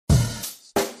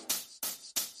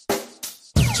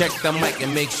Check the mic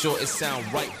and make sure it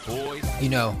sound right, boys. You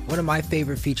know, one of my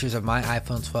favorite features of my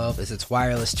iPhone 12 is its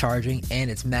wireless charging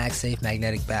and its MagSafe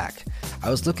magnetic back.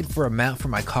 I was looking for a mount for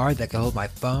my car that could hold my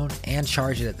phone and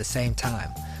charge it at the same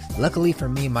time. Luckily for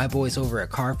me, my boys over at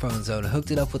Carphone Zone hooked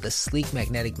it up with a sleek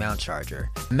magnetic mount charger.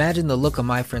 Imagine the look on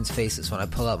my friends' faces when I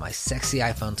pull out my sexy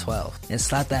iPhone 12 and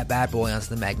slap that bad boy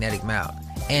onto the magnetic mount.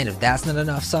 And if that's not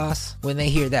enough sauce, when they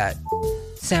hear that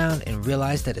sound and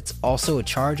realize that it's also a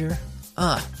charger,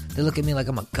 they look at me like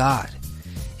I'm a god.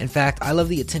 In fact, I love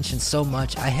the attention so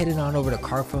much, I headed on over to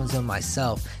Carphone Zone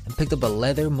myself and picked up a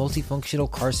leather multifunctional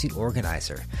car seat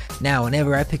organizer. Now,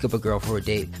 whenever I pick up a girl for a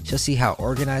date, she'll see how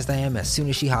organized I am as soon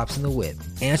as she hops in the whip.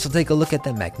 And she'll take a look at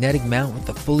the magnetic mount with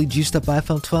the fully juiced up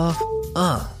iPhone 12.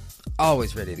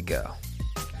 Always ready to go.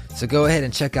 So go ahead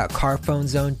and check out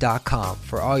carphonezone.com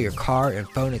for all your car and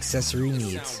phone accessory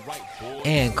needs.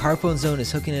 And Carphone Zone is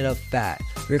hooking it up fat.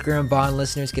 Ricker and Bond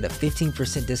listeners get a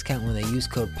 15% discount when they use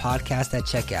code PODCAST at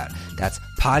checkout. That's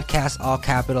PODCAST, all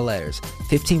capital letters.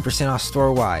 15% off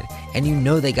store-wide. And you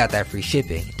know they got that free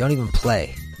shipping. Don't even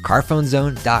play.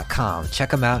 carphonezone.com.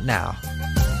 Check them out now.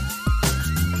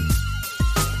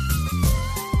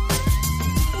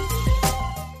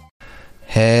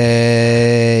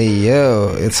 Hey,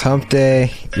 yo, it's hump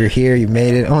day. You're here, you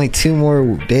made it. Only 2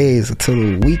 more days until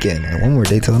the weekend, and 1 more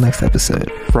day till the next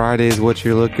episode. Friday is what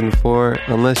you're looking for,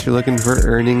 unless you're looking for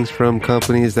earnings from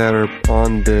companies that are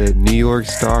on the New York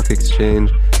Stock Exchange,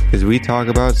 because we talk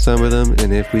about some of them,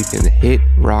 and if we can hit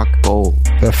rock gold.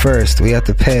 But first, we have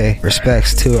to pay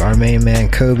respects to our main man,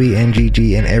 Kobe and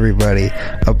Gigi, and everybody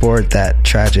aboard that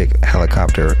tragic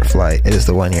helicopter flight. It is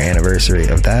the 1-year anniversary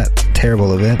of that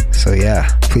terrible event, so yeah,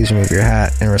 please remove your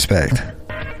hat and respect.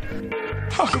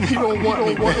 How come you don't want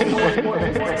me, man? You know that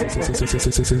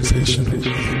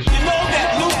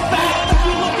loop back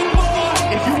you're looking for?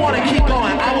 If you want to keep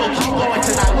going, I will keep going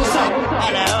tonight. What's up?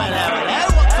 Hello.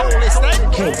 What coolest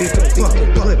thing? Can't beat the fucking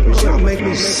Clippers. Y'all make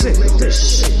me sick with this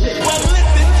shit. Well,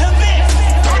 listen to this.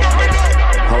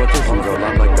 Politicians are a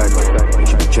lot like that. They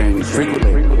should be changed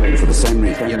frequently for the same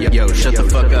reason. Yo, shut the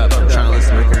fuck up. I'm trying to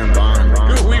listen to Ricker and Bond.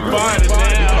 We buying it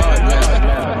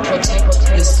now. Protect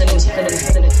the city.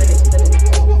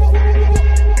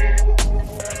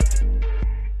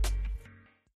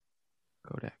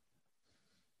 Kodak.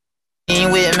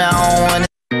 With my own.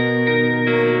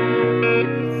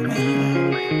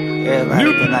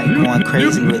 Everybody been like going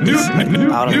crazy with this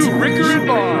auto-tune. Ricker and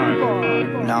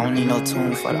Bond. No, I don't need no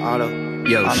tune for the auto.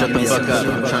 Yo, shut the fuck up.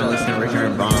 I'm trying to listen to Ricker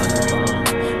and Bond.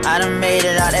 I done made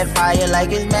it out that fire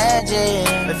like it's magic.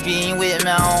 If you ain't with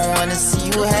me, I don't wanna see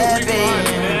you happy.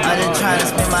 I done trying to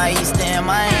spend my Easter in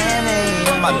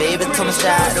Miami. My baby told me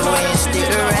start the way and stick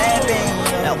to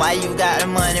rapping. Now why you got the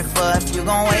money for if you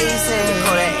gon' waste it?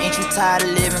 Kodak, ain't you tired of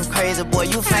living crazy? Boy,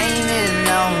 you famous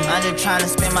now. I done trying to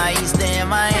spend my Easter in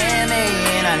Miami.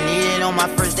 And I need it on my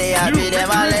first day, I been at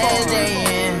my last day.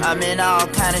 I've been all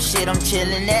kind of shit, I'm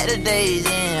chilling at the days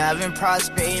in. I've been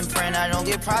prospering, praying I don't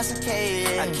get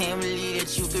prosecuted. I can't believe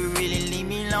that you could really leave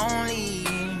me lonely.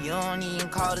 You don't even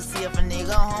call to see if a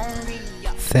nigga hungry.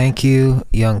 Thank you,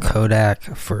 young Kodak,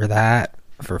 for that,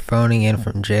 for phoning in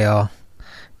from jail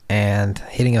and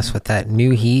hitting us with that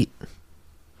new heat.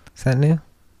 Is that new?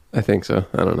 I think so.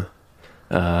 I don't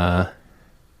know.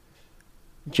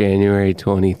 January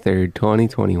 23rd,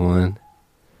 2021.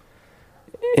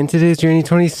 And today's January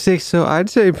 26th, so I'd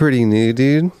say pretty new,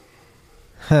 dude.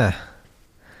 Huh.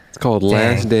 It's called Dang.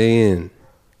 Last Day In.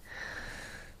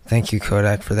 Thank you,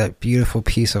 Kodak, for that beautiful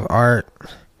piece of art.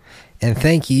 And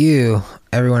thank you,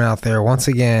 everyone out there, once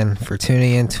again, for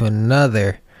tuning in to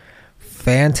another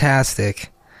fantastic,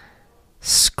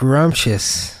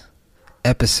 scrumptious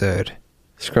episode.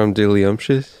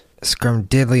 Scrumdiddlyumptious?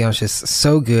 Scrumdiddlyumptious.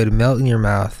 So good, melt in your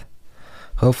mouth.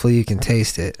 Hopefully you can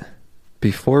taste it.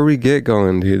 Before we get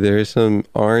going, dude, there's some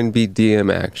R&B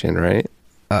DM action, right?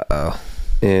 Uh-oh.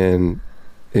 And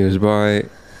it was by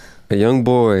a young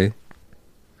boy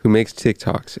who makes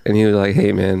TikToks. And he was like,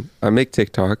 hey, man, I make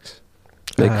TikToks,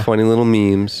 make funny little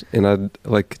memes, and I'd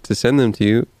like to send them to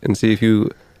you and see if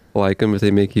you like them, if they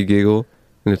make you giggle.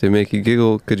 And if they make you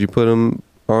giggle, could you put them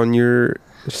on your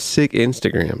sick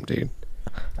Instagram, dude?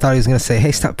 Thought he was going to say,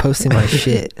 hey, stop posting my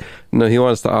shit. No, he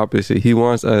wants the opposite. He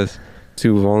wants us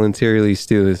to voluntarily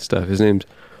steal his stuff. His name's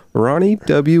Ronnie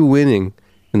W. Winning.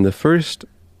 And the first,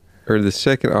 or the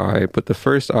second I, but the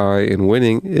first I in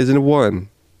winning isn't a 1.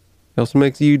 He also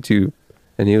makes YouTube.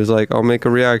 And he was like, I'll make a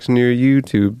reaction to your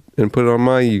YouTube and put it on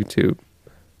my YouTube.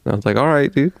 And I was like, all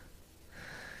right, dude.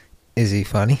 Is he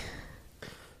funny?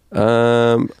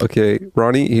 Okay,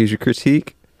 Ronnie, here's your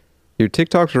critique. Your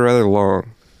TikToks are rather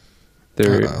long.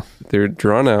 They're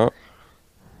drawn out.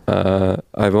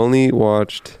 I've only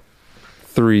watched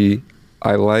 3.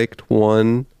 I liked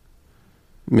 1,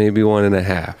 maybe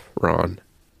 1.5, Ron.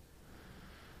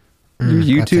 Your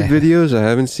YouTube videos I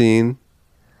haven't seen.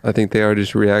 I think they are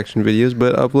just reaction videos,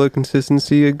 but upload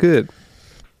consistency are good.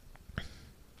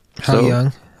 How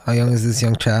young? How young is this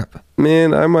young chap?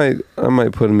 Man, I might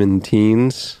put him in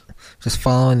teens. Just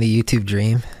following the YouTube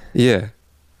dream. Yeah.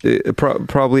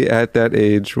 Probably at that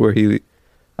age where he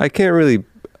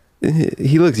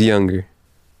looks younger,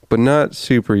 but not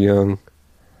super young.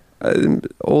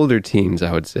 Older teens,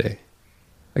 I would say.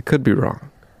 I could be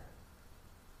wrong.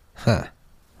 Huh.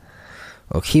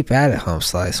 Well, keep at it, Home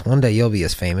Slice. One day you'll be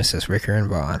as famous as Ricker and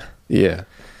Bond. Yeah.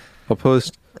 I'll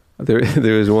post.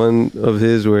 There was one of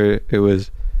his where it was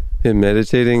him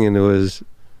meditating, and it was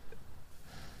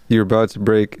you're about to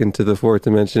break into the 4th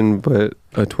dimension, but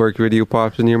a twerk video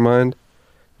pops in your mind.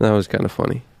 That was kind of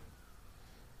funny.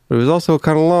 But it was also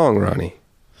kind of long, Ronnie.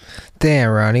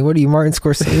 Damn, Ronnie. What are you, Martin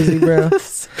Scorsese, bro?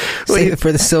 Save it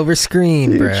for the silver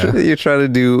screen, bro. You're trying to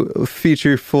do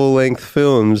feature full-length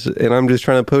films, and I'm just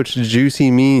trying to poach juicy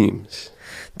memes.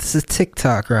 This is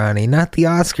TikTok, Ronnie, not the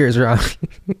Oscars, Ronnie.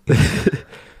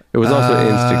 It was also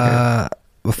Instagram.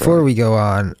 Before we go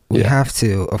on, we have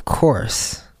to, of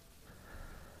course,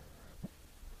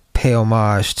 pay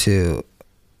homage to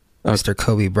Mr.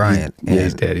 Kobe Bryant and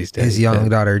he's dead. his young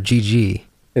daughter, Gigi.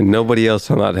 And nobody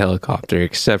else on that helicopter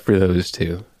except for those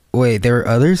two. Wait, there were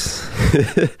others?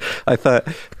 I thought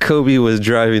Kobe was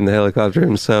driving the helicopter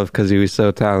himself because he was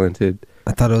so talented.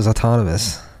 I thought it was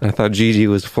autonomous. I thought Gigi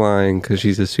was flying because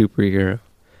she's a superhero.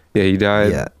 Yeah, he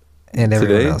died. Yeah, and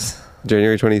everyone today, else.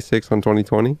 January 26th on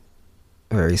 2020.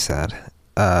 Very sad.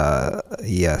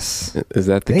 Yes. Is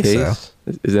that the case? So.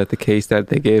 Is that the case that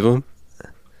they gave him?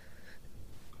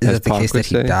 Is that the case that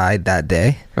he died that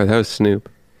day? Oh, that was Snoop.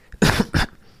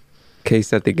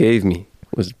 Case that they gave me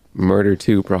was murder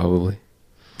too, probably.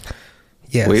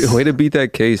 Yes. Way to beat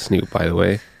that case, Snoop, by the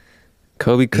way.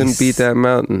 Kobe couldn't beat that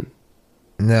mountain.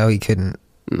 No, he couldn't.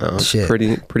 No, shit.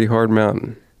 Pretty hard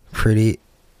mountain. Pretty.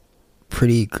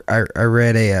 I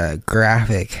read a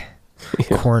graphic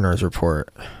coroner's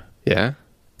report. Yeah?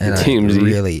 And TMZ? I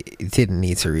really didn't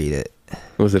need to read it.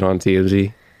 Was it on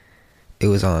TMZ? It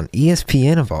was on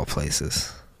ESPN of all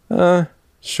places.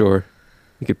 Sure.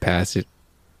 You could pass it.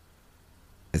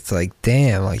 It's like,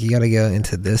 damn, like you gotta go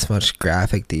into this much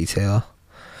graphic detail.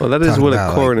 Well, that is what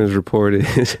a coroner's report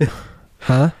is.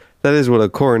 Huh? That is what a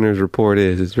coroner's report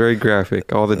is. It's very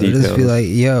graphic. All the details. It'll just be like,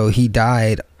 yo, he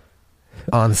died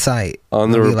on site.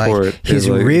 On the report. Like, his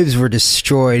ribs were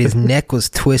destroyed. His neck was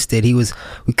twisted.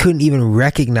 We couldn't even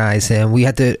recognize him. We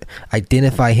had to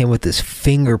identify him with his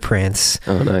fingerprints.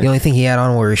 Oh, nice. The only thing he had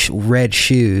on were red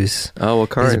shoes. Oh, what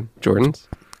kind? Jordans?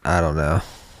 I don't know.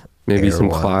 Maybe Air some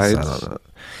ones, Clydes? I don't know.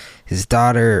 His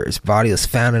daughter's body was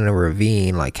found in a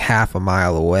ravine like half a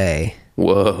mile away.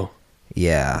 Whoa.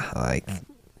 Yeah, like...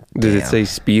 Did it say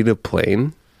speed of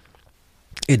plane?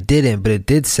 It didn't, but it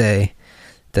did say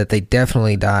that they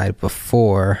definitely died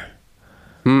before...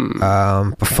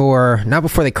 not before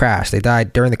they crashed. They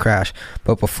died during the crash,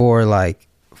 but before, like,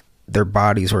 their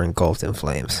bodies were engulfed in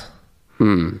flames.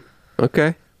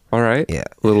 Okay. All right. Yeah.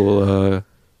 Little,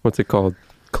 what's it called?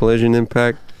 Collision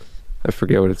impact? I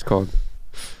forget what it's called.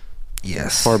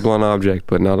 Yes. Hard blunt object,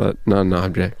 but not an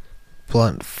object.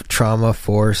 Blunt trauma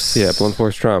force. Yeah, blunt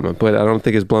force trauma. But I don't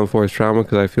think it's blunt force trauma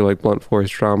because I feel like blunt force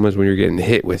trauma is when you're getting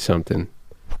hit with something.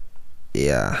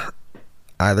 Yeah.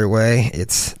 Either way,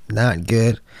 it's not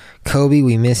good. Kobe,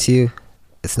 we miss you.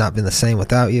 It's not been the same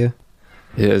without you.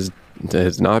 It's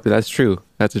not. That's true.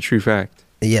 That's a true fact.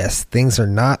 Yes, things are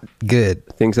not good.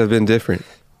 Things have been different.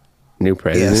 New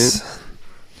president. Yes.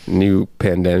 New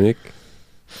pandemic.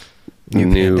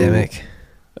 New pandemic.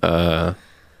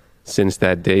 Since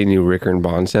that day, new Ricker and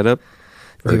Bond setup.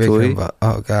 Virtually.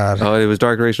 Oh, God. Oh, it was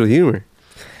dark racial humor.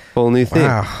 Whole new thing.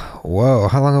 Wow. Whoa.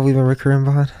 How long have we been Ricker and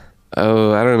Bond?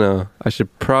 Oh, I don't know. I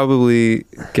should probably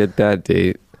get that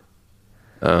date.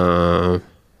 It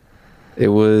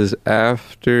was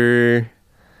after...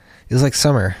 It was like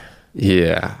summer.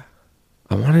 Yeah.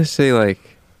 I want to say like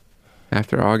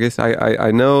after August.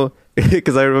 I know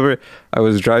because I remember I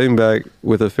was driving back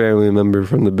with a family member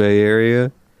from the Bay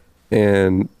Area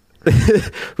and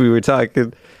we were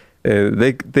talking and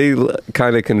they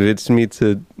kind of convinced me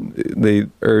they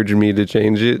urged me to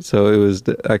change it. So it was,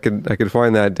 I could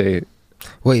find that date.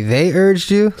 Wait, they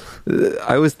urged you?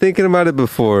 I was thinking about it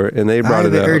before, and they brought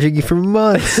it up. I've been urging you for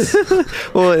months.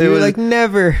 Well, you were like,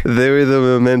 never. They were the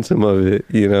momentum of it,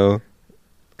 you know.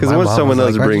 Because once someone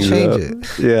else brings it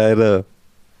up, yeah, I know.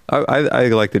 I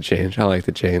like to change. I like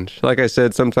to change. Like I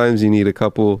said, sometimes you need a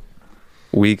couple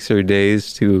weeks or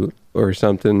days or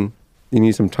something. You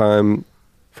need some time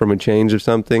from a change of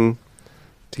something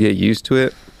to get used to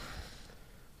it.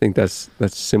 I think that's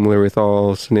similar with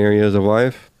all scenarios of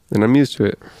life, and I'm used to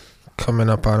it. Coming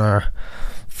up on our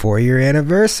 4-year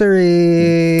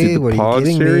anniversary. What are you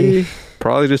kidding me?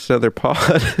 Probably just another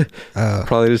pod.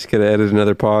 Probably just gonna edit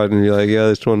another pod and be like, yeah,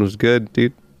 this one was good,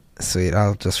 dude. Sweet.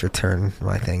 I'll just return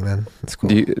my thing then. That's cool.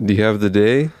 Do you have the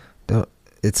day? No,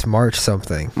 it's March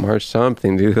something. March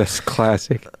something, dude. That's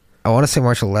classic. I want to say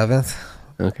March 11th.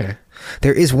 Okay.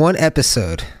 There is one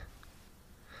episode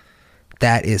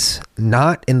that is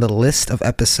not in the list of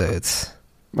episodes.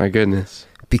 My goodness.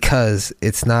 Because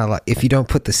it's not like, if you don't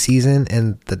put the season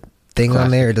and the thing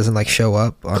on there, it doesn't like show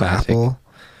up on Apple.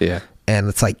 Yeah. And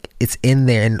it's like, it's in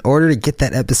there. In order to get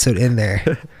that episode in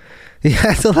there, you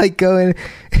have to like go in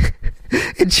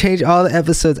and change all the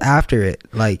episodes after it.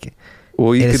 Like,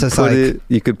 well, you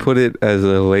could put it as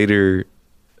a later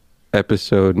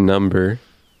episode number.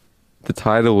 The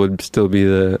title would still be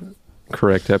the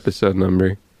correct episode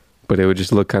number, but it would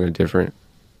just look kind of different.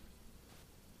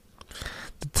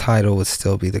 The title would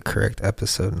still be the correct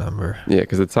episode number. Yeah,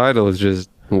 because the title is just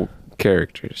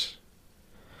characters.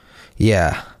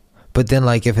 Yeah, but then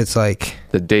like if it's like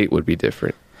the date would be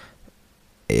different.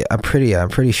 I'm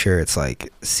pretty sure it's like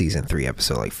season 3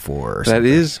 episode like 4 or something. That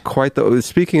is quite the.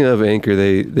 Speaking of Anchor,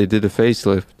 they did a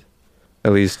facelift,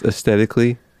 at least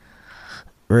aesthetically.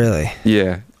 Really?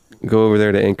 Yeah. Go over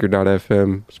there to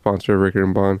Anchor.fm, sponsor of Rickard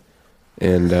and Bond,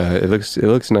 and it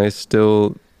looks nice.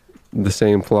 Still the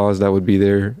same flaws that would be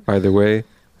there either way.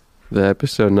 The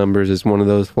episode numbers is one of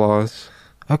those flaws.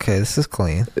 Okay, this is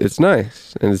clean. It's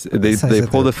nice, and they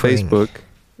pulled a Facebook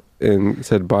and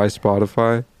said buy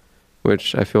Spotify,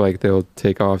 which I feel like they'll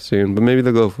take off soon, but maybe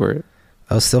they'll go for it.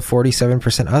 Oh, still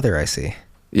 47% other, I see.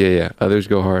 Yeah. Others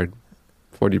go hard.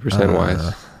 40%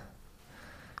 wise.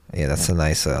 Yeah, that's a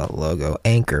nice logo.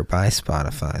 Anchor by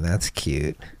Spotify. That's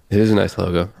cute. It is a nice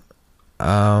logo.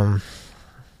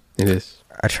 It is.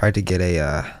 I tried to get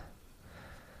a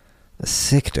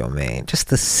sick domain. Just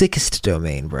the sickest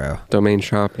domain, bro. Domain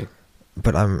shopping.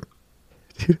 But I'm...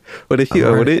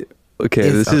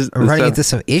 Okay, I'm running into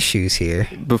some issues here.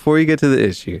 Before you get to the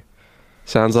issue,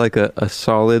 sounds like a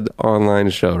solid online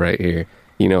show right here.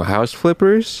 You know, house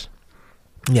flippers?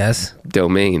 Yes.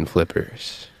 Domain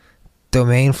flippers.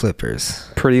 Domain flippers.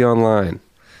 Pretty online.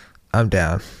 I'm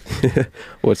down.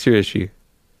 What's your issue?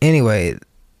 Anyway,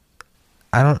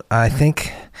 I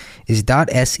think, is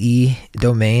 .se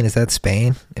domain, is that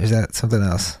Spain? Or is that something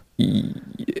else?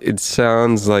 It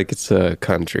sounds like it's a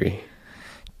country.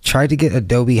 Tried to get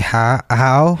Adobe how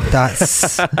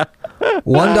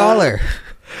 $1.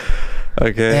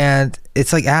 Okay. And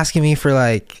it's like asking me for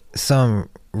like some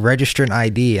registrant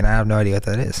ID, and I have no idea what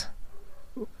that is.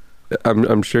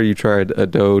 I'm sure you tried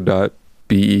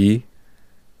Adobe.be.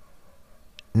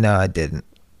 No, I didn't.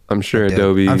 I'm sure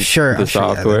Adobe, the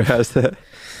software has that.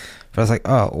 But I was like,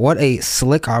 oh, what a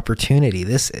slick opportunity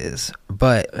this is.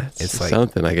 But it's like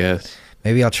something, I guess.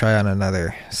 Maybe I'll try on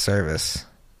another service.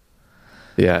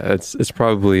 Yeah, it's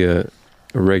probably a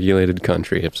regulated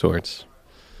country of sorts.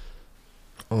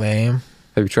 Lame.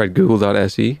 Have you tried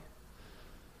Google.se?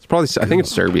 It's probably, I think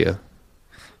it's Serbia.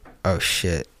 Oh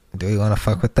shit. Do we want to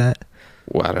fuck with that?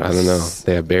 Well, I don't know.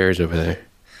 They have bears over there.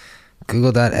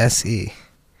 Google.se.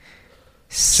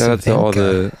 Shout out to all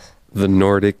the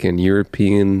Nordic and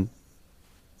European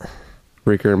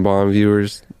Ricker and Bond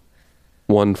viewers.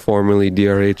 One formerly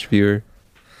DRH viewer.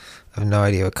 I have no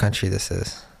idea what country this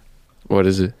is. What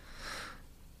is it?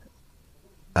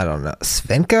 I don't know.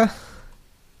 Svenka?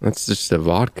 That's just a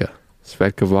vodka.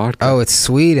 Svedka vodka. Oh, it's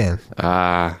Sweden.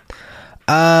 Ah.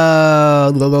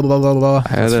 Oh,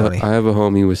 that's funny. I have a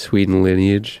homie with Sweden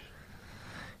lineage.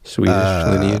 Swedish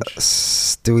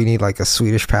lineage. Do we need like a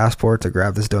Swedish passport to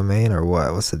grab this domain or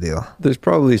what? What's the deal? There's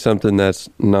probably something that's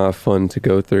not fun to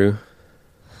go through.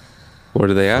 What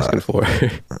are they asking for?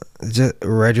 Just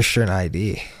register an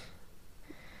ID.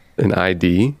 An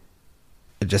ID?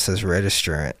 It just says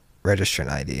register an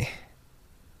ID.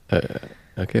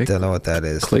 Okay. Don't know what that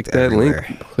is. Click that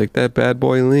link. Click that bad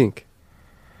boy link.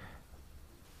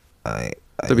 No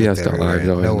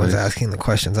one's asking the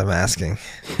questions I'm asking.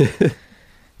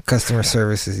 Customer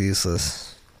service is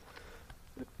useless.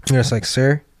 You're just like,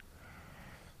 sir,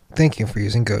 thank you for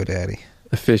using GoDaddy.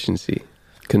 Efficiency.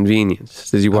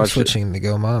 Convenience. Did you watch switching to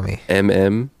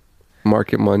GoMommy.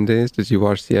 Market Mondays? Did you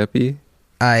watch the epi?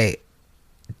 I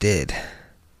did.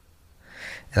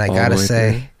 And I gotta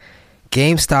say,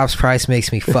 GameStop's price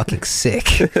makes me fucking sick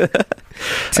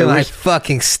to my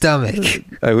fucking stomach.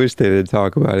 I wish they did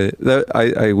talk about it.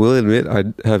 I will admit I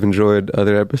have enjoyed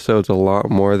other episodes a lot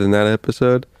more than that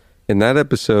episode. In that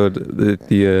episode,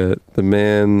 the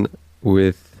man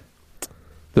with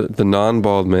the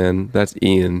non-bald man, that's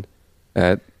Ian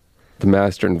at the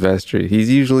Master Investor. He's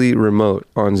usually remote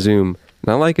on Zoom,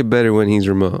 and I like it better when he's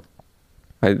remote.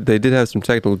 They did have some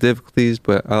technical difficulties,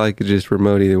 but I like it just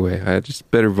remote either way. I had just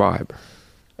better vibe.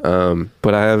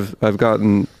 But I've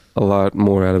gotten a lot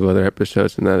more out of other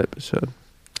episodes than that episode,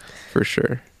 for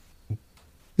sure.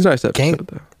 It's a nice episode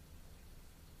though.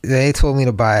 They told me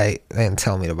to buy. They didn't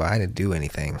tell me to buy. I didn't do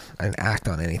anything. I didn't act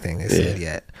on anything they said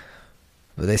yet.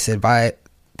 But they said buy.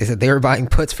 They said they were buying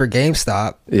puts for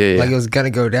GameStop. Like it was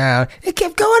gonna go down. It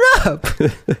kept going up.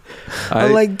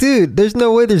 I'm like, dude, there's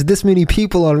no way there's this many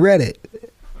people on Reddit.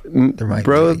 There might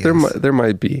be, there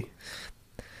might be.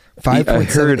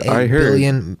 $5.78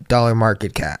 billion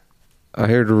market cap. I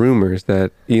heard rumors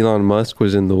that Elon Musk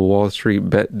was in the Wall Street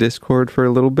Bet Discord for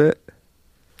a little bit.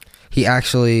 He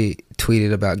actually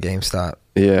tweeted about GameStop.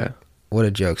 Yeah. What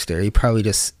a jokester. He probably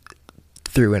just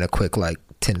threw in a quick,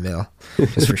 10 mil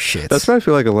just for shits. That's what I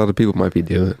feel like a lot of people might be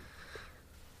doing.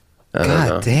 I don't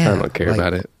know. Damn. I don't care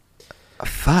about it.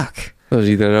 Fuck. Those of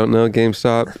you that don't know,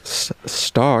 GameStop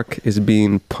stock is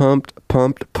being pumped.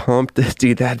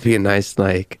 Dude, that'd be a nice,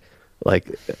 like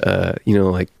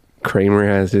Kramer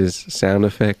has his sound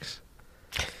effects.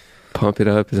 Pump it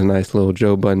up is a nice little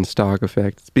Joe Budden stock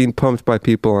effect. It's being pumped by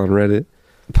people on Reddit.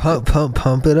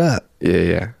 Pump it up.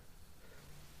 Yeah.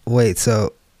 Wait,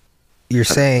 so you're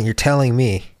telling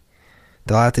me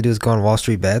that all I have to do is go on Wall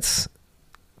Street Bets?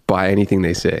 Buy anything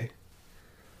they say.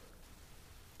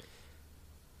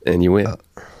 And you win.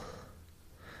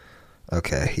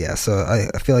 Okay, yeah. So I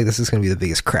feel like this is going to be the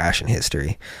biggest crash in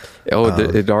history. Oh,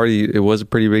 it was a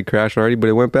pretty big crash already, but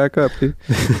it went back up, dude.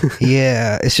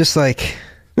 Yeah, it's just like...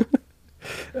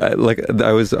 I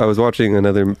was watching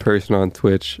another person on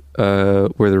Twitch, where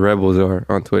the Rebels are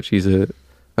on Twitch. He's a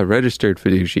registered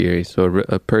fiduciary, so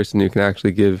a person who can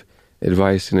actually give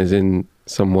advice and is in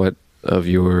somewhat of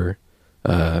your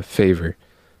favor.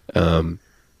 And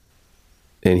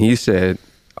he said,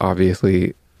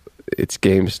 obviously, it's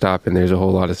GameStop, and there's a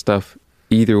whole lot of stuff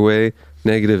either way,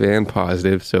 negative and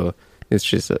positive. So it's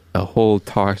just a whole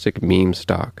toxic meme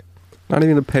stock, not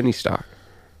even a penny stock.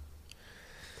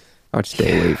 I'd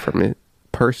stay away from it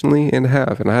personally, and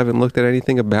I haven't looked at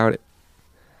anything about it.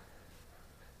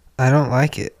 I don't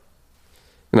like it,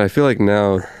 and I feel like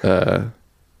now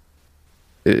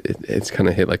it's kind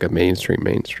of hit like a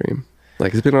mainstream.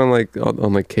 Like it's been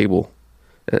on cable,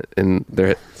 and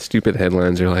their stupid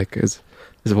headlines are like, "Is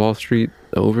Wall Street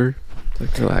over?"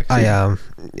 It's like, relax.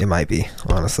 It might be,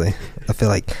 honestly. I feel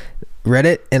like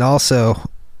Reddit and also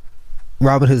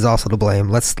Robinhood is also to blame.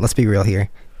 Let's be real here.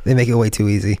 They make it way too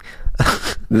easy.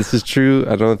 This is true.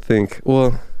 I don't think...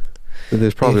 Well,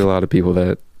 there's probably a lot of people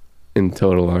that in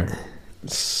total are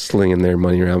slinging their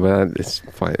money around, but it's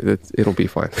fine. It'll be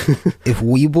fine. If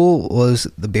Webull was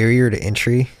the barrier to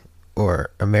entry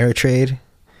or Ameritrade,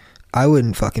 I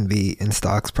wouldn't fucking be in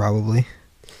stocks probably.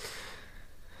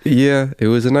 Yeah, it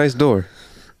was a nice door.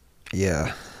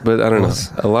 Yeah. But I don't know.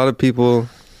 A lot of people...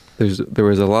 There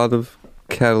was a lot of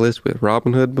catalyst with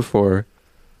Robinhood before...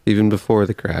 Even before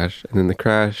the crash, and then the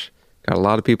crash got a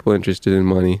lot of people interested in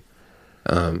money.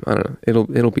 I don't know.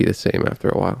 It'll be the same after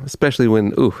a while, especially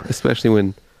when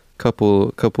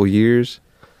couple year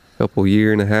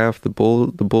and a half, the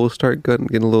bulls start getting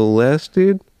a little less,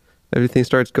 dude. Everything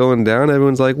starts going down.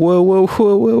 Everyone's like, whoa,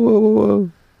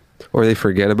 or they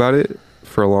forget about it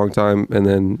for a long time, and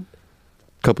then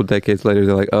a couple decades later,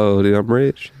 they're like, oh, dude, I'm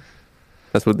rich.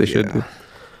 That's what they should do.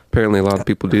 Apparently, a lot of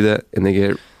people do that, and they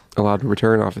get a lot of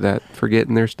return off of that for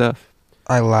getting their stuff.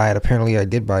 I lied. Apparently, I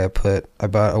did buy a put. I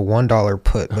bought a $1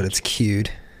 put, but it's queued.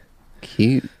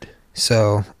 Cute.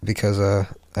 So, because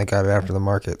I got it after the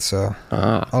market, so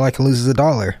all I can lose is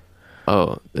 $1.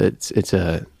 Oh, it's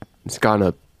gone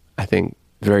up, I think,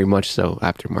 very much so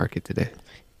after market today.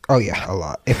 Oh yeah, a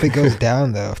lot. If it goes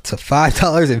down though to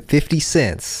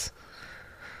 $5.50,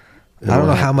 I don't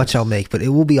know how much I'll make, but it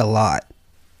will be a lot.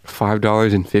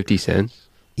 $5.50.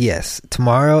 Yes.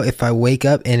 Tomorrow, if I wake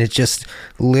up and it just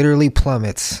literally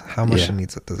plummets, how much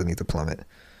does it need to plummet?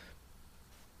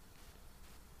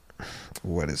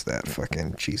 What is that?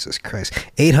 Fucking Jesus Christ.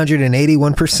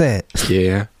 881%.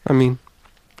 Yeah. I mean,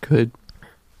 could.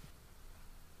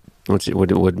 What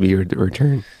would be your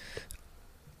return?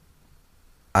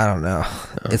 I don't know.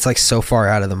 It's like so far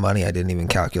out of the money I didn't even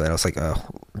calculate. I was like, oh,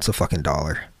 it's a fucking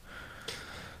 $1.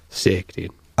 Sick,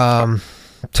 dude.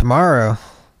 Tomorrow,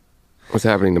 What's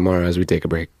happening tomorrow as we take a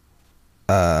break?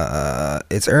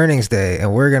 It's earnings day,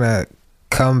 and we're gonna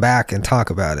come back and talk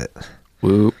about it.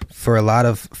 Whoop. For a lot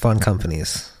of fun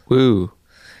companies. Woo.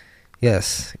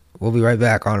 Yes, we'll be right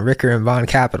back on Ricker and Bond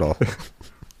Capital.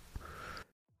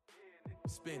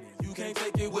 Spin it. You can't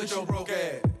take it with your broke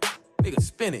ass. Nigga,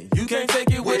 spin it. You can't take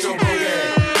it with your broke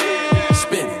ass.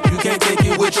 Spin it. You can't take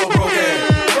it with your broke ass.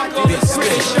 Nigga, spin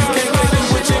it. You can't take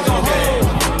it with your broke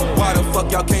ass. Why the fuck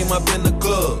y'all came up in the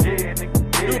club?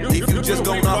 If you just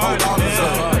gonna hold all this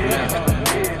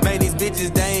up. Man, these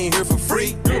bitches, they ain't here for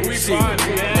free. Shit.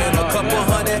 And a couple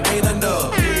hundred ain't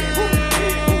enough.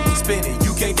 Spin it.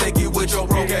 You can't take it with your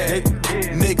broke ass.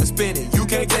 Nigga, spin it. You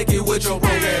can't take it with your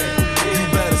broke ass. You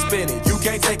better spin it. You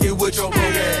can't take it with your broke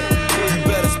ass. You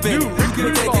better spin it. You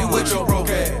can't take it with your broke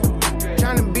ass.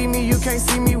 Tryna beat me, you can't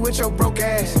see me with your broke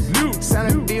ass.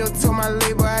 Sign a deal, told my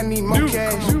label I need more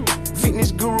cash.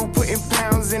 Fitness guru putting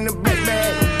pounds in the black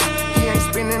bag. He ain't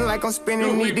spinning like I'm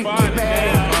spinning, need to get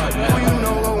back. Who you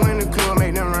know go in the club,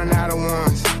 make them run out of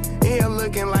ones. Here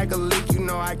looking like a lick, you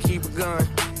know I keep a gun.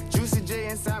 Juicy J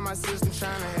inside my system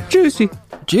tryna have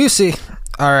Juicy.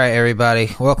 All right,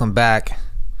 everybody, welcome back.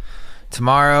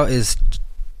 Tomorrow is,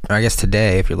 I guess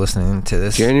today, if you're listening to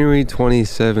this, January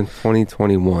 27th,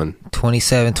 2021.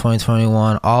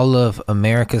 2021. All of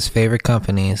America's favorite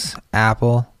companies,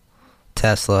 Apple,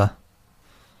 Tesla,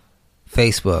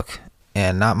 Facebook,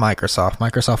 and not Microsoft.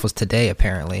 Microsoft was today,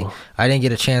 apparently. I didn't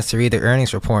get a chance to read the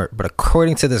earnings report, but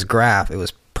according to this graph, it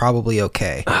was probably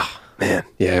okay. Oh, man.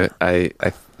 Yeah, I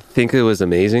think it was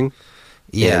amazing.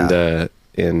 Yeah.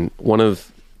 And one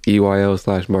of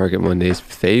EYL/Market Monday's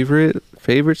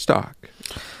favorite stock.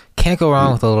 Can't go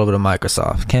wrong with a little bit of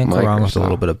Microsoft. Can't go wrong with a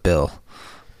little bit of Bill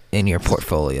in your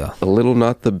portfolio. A little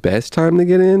not the best time to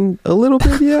get in. A little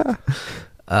bit, yeah.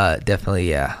 Definitely,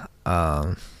 yeah.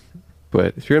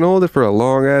 But if you're going to hold it for a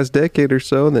long-ass decade or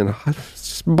so, then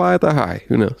just buy at the high.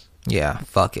 Who knows? Yeah,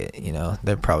 fuck it. You know,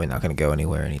 they're probably not going to go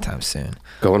anywhere anytime soon.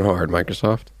 Going hard,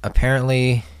 Microsoft.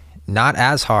 Apparently, not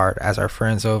as hard as our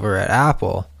friends over at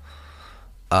Apple.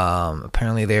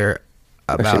 Apparently, they're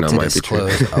about to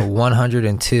disclose a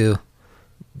 $102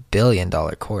 billion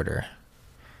quarter.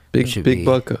 Big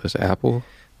buckos, Apple.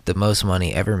 The most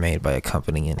money ever made by a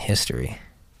company in history.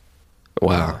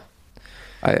 Wow.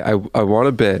 I want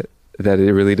to bet that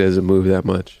it really doesn't move that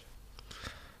much.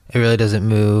 It really doesn't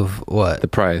move what? The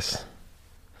price.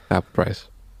 Apple price.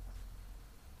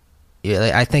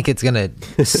 Yeah, I think it's going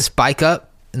to spike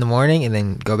up in the morning and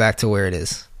then go back to where it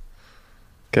is.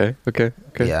 Okay.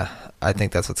 Yeah, I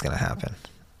think that's what's going to happen.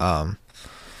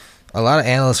 A lot of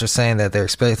analysts are saying that they're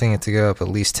expecting it to go up at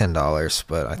least $10,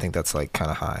 but I think that's like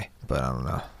kind of high. But I don't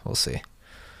know. We'll see.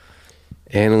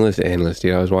 Analyst.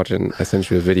 Dude, I sent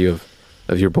you a video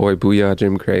of your boy Booyah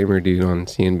Jim Cramer, dude, on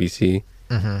CNBC.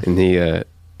 Mm-hmm. And he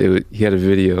had a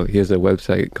video. He has a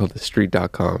website called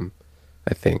thestreet.com,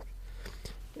 I think.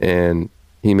 And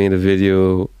he made a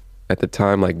video at the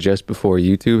time, like just before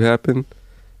YouTube happened.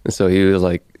 And so he was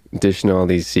like dishing all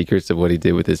these secrets of what he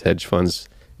did with his hedge funds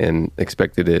and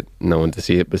expected no one to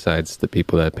see it besides the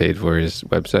people that paid for his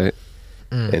website.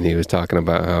 And he was talking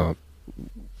about how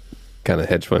kind of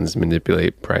hedge funds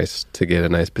manipulate price to get a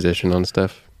nice position on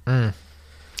stuff.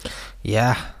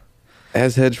 Yeah.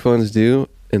 As hedge funds do.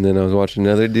 And then I was watching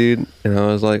another dude and I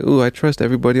was like, ooh, I trust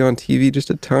everybody on TV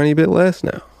just a tiny bit less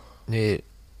now. Dude.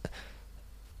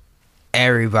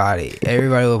 Everybody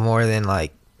with more than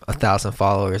like 1,000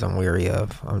 followers I'm weary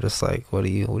of. I'm just like, what are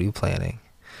you planning?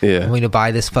 Yeah. I'm going to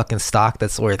buy this fucking stock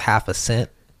that's worth half a cent.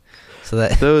 So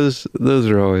that those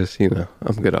are always,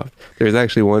 I'm good off. There's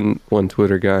actually one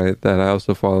Twitter guy that I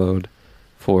also followed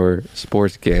for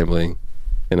sports gambling,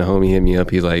 and a homie hit me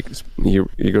up. He's like, your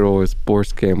girl with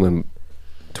sports gambling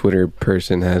Twitter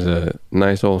person has a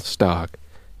nice old stock.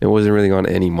 It wasn't really on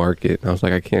any market. And I was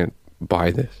like, I can't buy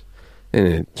this. And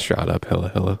it shot up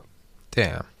hella.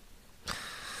 Damn,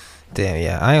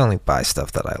 yeah. I only buy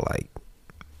stuff that I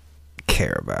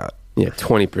care about. Yeah,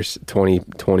 20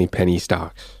 penny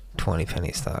stocks. 20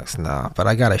 penny stocks. Nah, but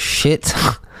I got a shit.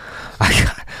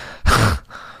 I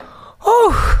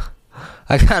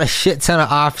got a shit ton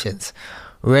of options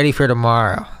ready for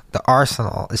tomorrow. The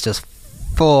arsenal is just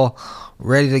full,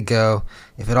 ready to go.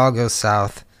 If it all goes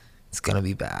south, it's gonna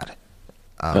be bad.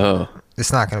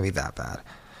 It's not gonna be that bad.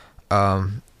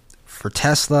 For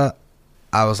Tesla,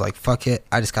 I was like, fuck it.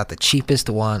 I just got the cheapest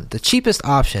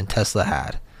option Tesla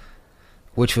had,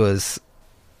 which was,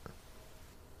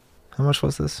 how much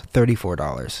was this?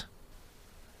 $34.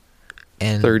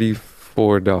 And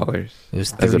 $34. It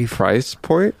was as a price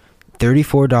point?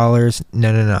 $34.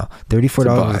 No.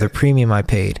 $34 was the premium I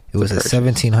paid. It was a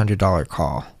 $1,700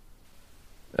 call.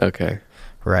 Okay.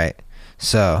 Right.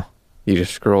 So You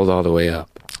just scrolled all the way up.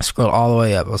 I scrolled all the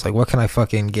way up. I was like, what can I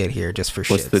fucking get here just for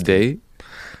shit? What's the date?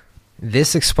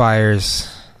 This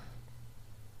expires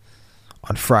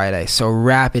on Friday. So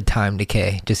rapid time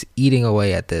decay. Just eating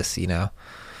away at this, you know?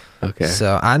 Okay.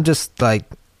 So I'm just like,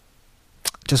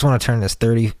 just want to turn this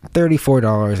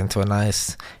 $34 into a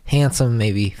nice, handsome,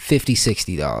 maybe $50,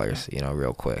 $60, you know,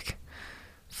 real quick.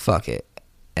 Fuck it.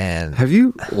 And have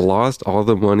you lost all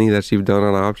the money that you've done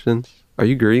on options? Are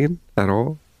you green at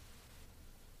all?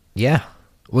 yeah.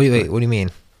 What do you mean?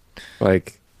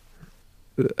 Like,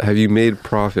 have you made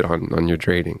profit on your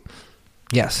trading?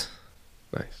 Yes.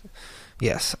 Nice.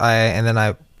 Yes. And then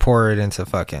I pour it into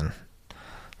fucking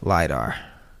LiDAR.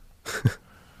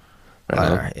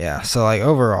 LiDAR, yeah. So like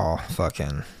overall,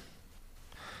 fucking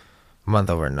month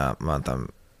over month, I'm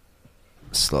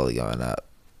slowly going up,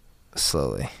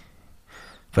 slowly.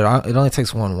 But it only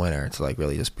takes one winner to like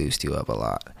really just boost you up a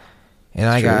lot. And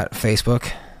I got Facebook.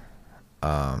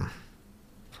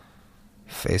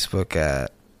 Facebook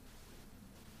at,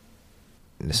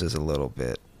 this is a little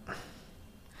bit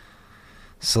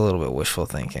wishful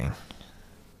thinking.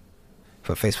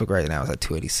 But Facebook right now is at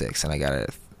 286, and I got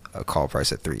a call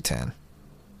price at 310.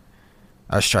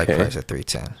 Our strike price at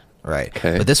 310. Right.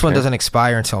 Okay. But this one doesn't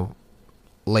expire until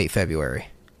late February.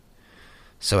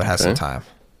 So it has some time.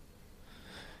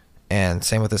 And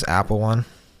same with this Apple one.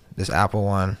 This Apple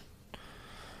one.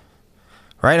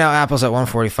 Right now, Apple's at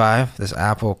 145. This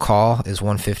Apple call is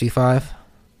 155.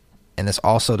 And this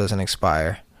also doesn't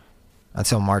expire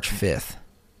until March 5th.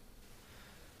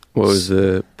 What was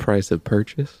the price of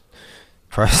purchase?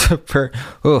 Price per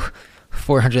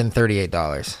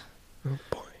 $438. Oh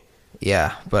boy.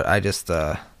 Yeah, but I just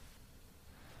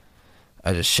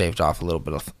shaved off a little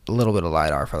bit of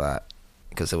LiDAR for that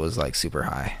because it was like super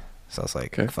high. So I was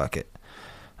like, fuck it.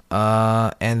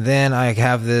 And then I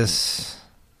have this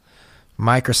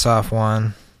Microsoft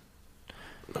one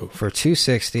for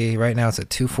 260. Right now it's at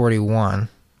 241.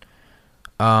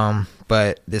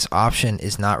 But this option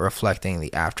is not reflecting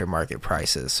the aftermarket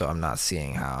prices, so I'm not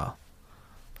seeing how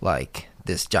like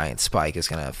this giant spike is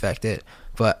going to affect it.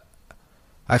 But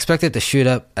I expect it to shoot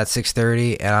up at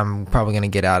 6:30, and I'm probably going to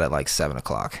get out at like 7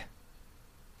 o'clock.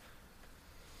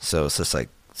 So it's just like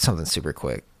something super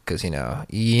quick because you know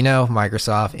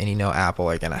Microsoft and Apple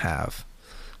are going to have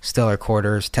stellar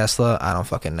quarters. Tesla, I don't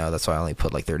fucking know. That's why I only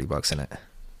put like $30 in it.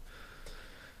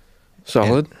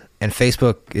 Solid. And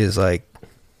Facebook is like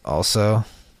also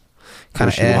kind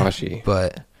of wishy-washy,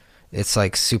 but it's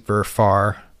like super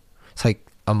far. It's like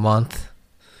a month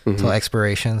till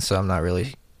expiration, so I'm not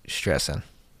really stressing.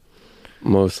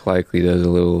 Most likely does a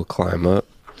little climb up.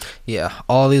 Yeah,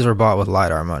 all these were bought with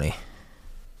LiDAR money.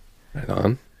 Right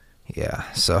on. Yeah,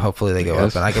 so hopefully they go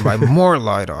up and I can buy more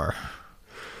LiDAR.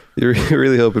 You're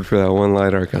really hoping for that one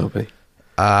LiDAR company.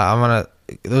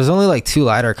 There's only like 2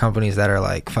 LiDAR companies that are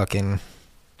like fucking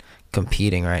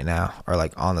competing right now or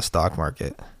like on the stock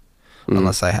market.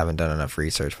 Unless I haven't done enough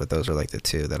research, but those are like the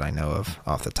 2 that I know of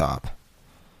off the top.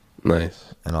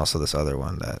 Nice. And also this other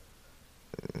one that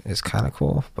is kind of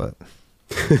cool, but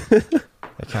they're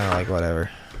kind of like whatever.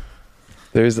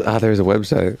 There's a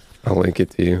website. I'll link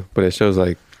it to you, but it shows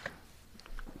like,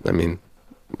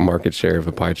 market share of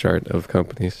a pie chart of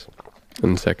companies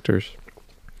and sectors,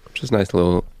 which is a nice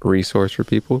little resource for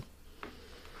people.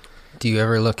 Do you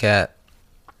ever look at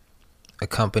a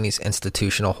company's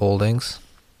institutional holdings?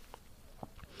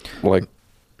 Like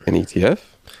an ETF?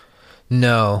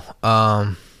 No.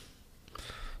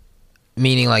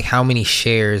 Meaning like how many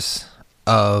shares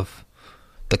of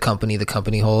the company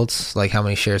holds, like how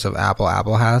many shares of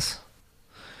Apple has.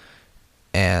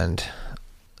 And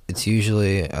it's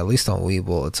usually, at least on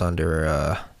Webull, it's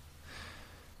under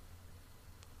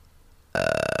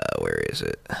where is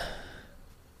it?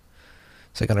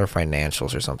 It's like under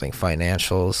financials or something.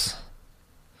 Financials.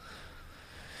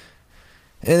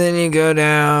 And then you go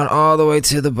down all the way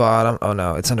to the bottom. Oh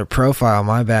no, it's under profile.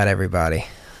 My bad, everybody.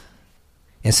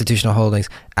 Institutional holdings.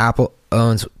 Apple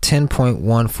owns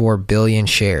 10.14 billion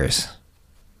shares.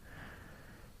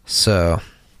 So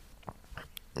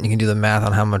you can do the math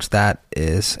on how much that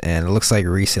is. And it looks like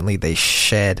recently they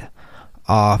shed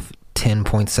off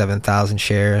 10.7 thousand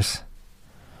shares.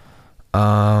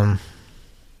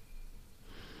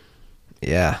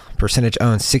 Yeah, percentage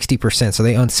owned 60%. So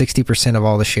they own 60% of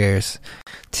all the shares.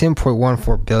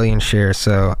 10.14 billion shares.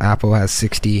 So Apple has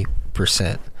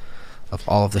 60% of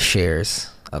all of the shares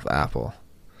of Apple.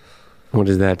 What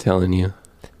is that telling you?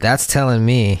 That's telling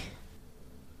me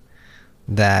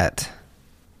that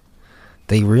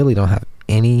they really don't have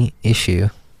any issue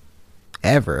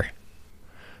ever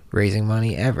raising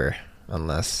money ever,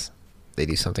 unless they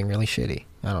do something really shitty.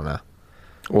 I don't know.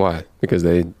 Why? Because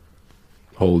they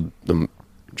hold the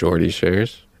majority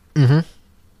shares? Mm-hmm.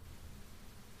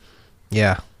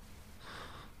 Yeah.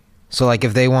 So, like,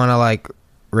 if they want to, like,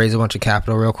 raise a bunch of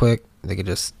capital real quick, they could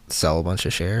just sell a bunch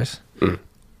of shares. Mm.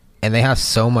 And they have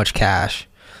so much cash.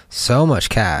 So much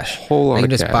cash. Whole lot they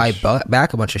can of just cash. buy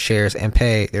back a bunch of shares and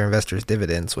pay their investors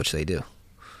dividends, which they do.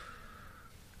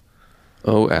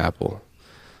 Oh, Apple.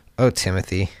 Oh,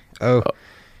 Timothy. Oh,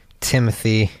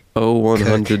 Timothy. Oh,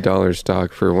 $100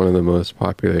 stock for one of the most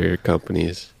popular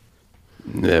companies.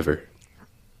 Never.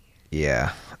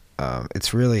 Yeah.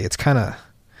 It's kind of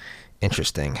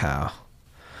interesting how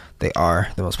they are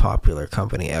the most popular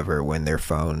company ever when their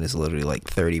phone is literally like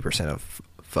 30% of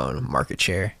phone market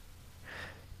share.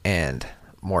 And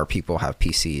more people have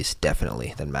PCs,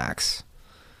 definitely, than Macs.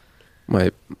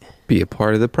 Might be a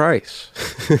part of the price.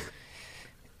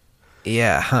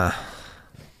 Yeah, huh.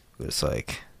 It's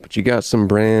like... But you got some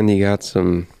brand, you got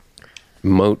some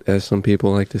moat, as some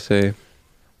people like to say.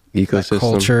 Ecosystem.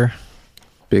 Culture.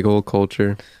 Big old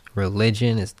culture.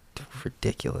 Religion is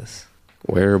ridiculous.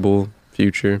 Wearable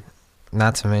future.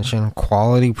 Not to mention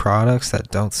quality products that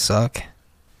don't suck.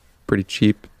 Pretty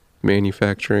cheap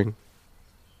manufacturing.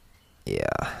 Yeah.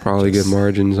 Probably good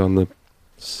margins on the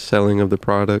selling of the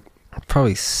product.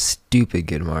 Probably stupid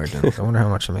good margins. I wonder how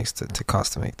much it makes to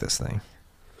cost to make this thing.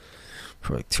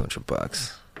 Probably like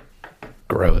 $200.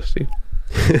 Gross,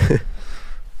 dude.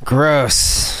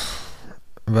 Gross.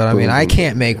 But I mean, I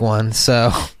can't make one,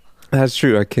 so. That's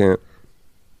true. I can't.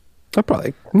 I'll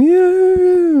probably. Yeah.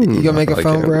 You gonna make a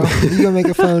phone, bro? You gonna make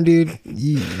a phone, dude?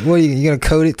 What are you gonna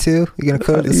code it to? You gonna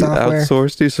code the software?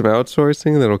 Do some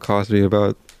outsourcing that'll cost me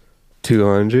about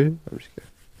 $200. I'm just kidding.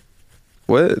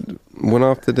 What went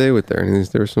off today with the earnings?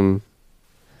 There were some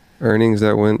earnings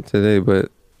that went today, but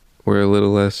were a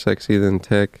little less sexy than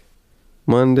Tech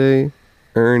Monday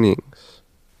earnings.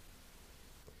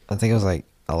 I think it was like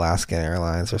Alaskan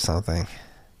Airlines or something.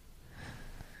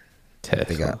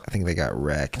 Tesla. I think they got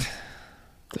wrecked.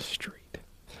 The street.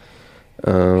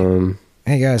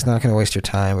 Hey guys, not gonna waste your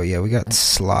time, but yeah, we got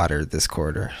slaughtered this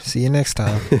quarter. See you next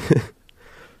time.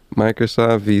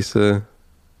 Microsoft, Visa,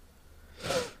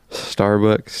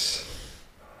 Starbucks,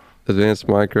 Advanced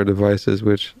Micro Devices,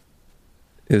 which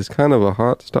is kind of a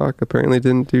hot stock, apparently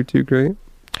didn't do too great.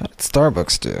 How did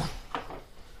Starbucks do?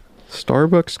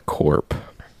 Starbucks Corp.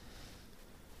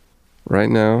 Right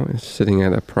now is sitting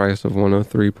at a price of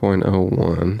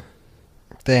 103.01.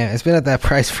 Damn, it's been at that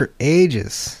price for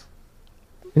ages.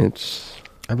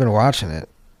 I've been watching it.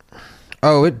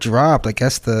 Oh, it dropped. I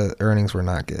guess the earnings were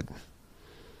not good.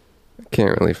 I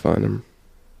can't really find them.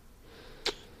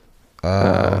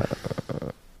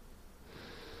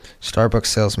 Starbucks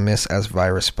sales miss as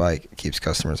virus spike keeps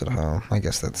customers at home. I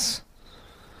guess that's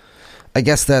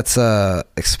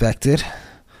expected.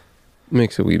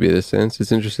 Makes a wee bit of sense.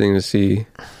 It's interesting to see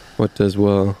what does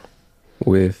well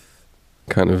with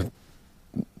kind of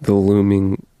the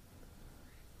looming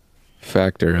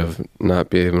factor of not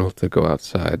being able to go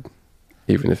outside,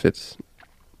 even if it's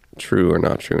true or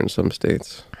not true in some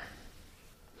states.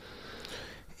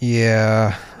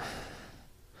 Yeah.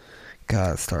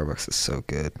 God, Starbucks is so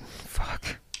good.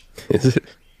 Fuck. Is it?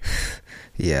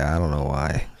 Yeah, I don't know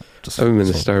why. I haven't been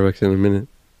to Starbucks in a minute.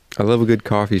 I love a good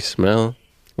coffee smell.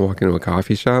 Walk into a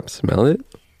coffee shop, smell it.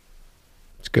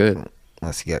 It's good.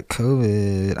 Unless you got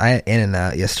COVID. I had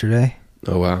In-N-Out yesterday.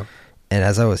 Oh, wow. And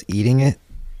as I was eating it,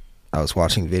 I was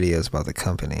watching videos about the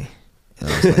company. And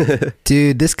I was like,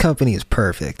 dude, this company is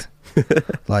perfect.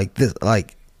 It's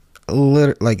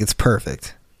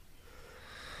perfect.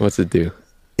 What's it do?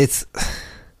 It's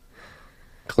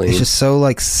clean. It's just so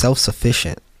like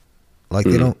self-sufficient. Like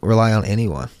they don't rely on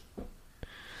anyone.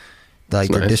 Like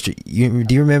their nice. do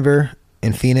you remember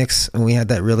in Phoenix when we had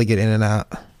that really good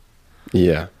In-N-Out?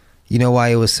 Yeah. You know why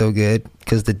it was so good?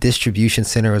 Because the distribution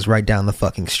center was right down the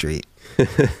fucking street.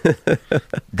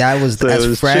 That was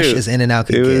as fresh true. as In-N-Out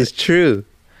could get. It was true.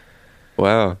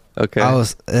 Wow. Okay. I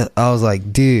was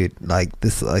like, dude, like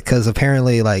this, like, because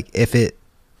apparently, like, if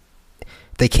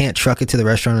they can't truck it to the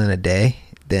restaurant in a day,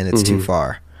 then it's too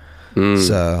far.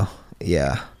 So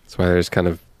yeah, that's why there's kind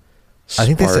of. I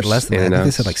think they said less than that. I think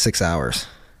they said like 6 hours.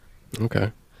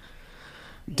 Okay.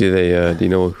 Do they? Do you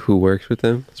know who works with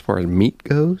them as far as meat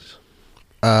goes?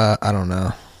 I don't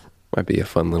know. Might be a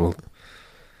fun little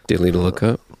dilly to look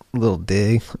up. Little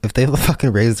dig. If they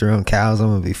fucking raise their own cows, I'm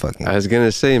gonna be fucking. I was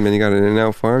gonna say, man, you got an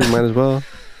In-N-Out farm. You might as well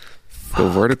go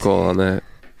vertical on that.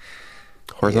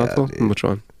 Horizontal? Yeah, which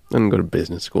one? I didn't go to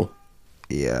business school.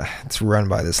 Yeah, it's run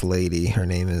by this lady. Her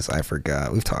name is, I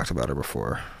forgot. We've talked about her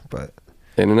before, but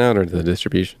In-N-Out or the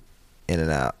distribution?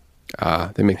 In-N-Out.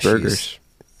 They make burgers.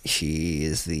 She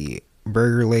is the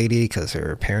burger lady because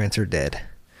her parents are dead.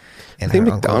 I And think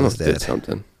her uncle McDonald's is dead. did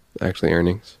something. Actually,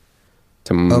 earnings.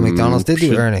 McDonald's did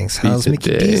do earnings. How's Pizza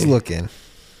Mickey Day. D's looking?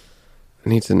 I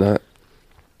need to not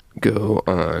go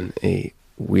on a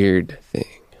weird thing.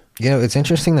 You know, it's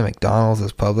interesting that McDonald's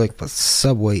is public, but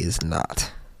Subway is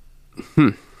not.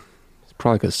 It's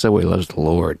probably because Subway loves the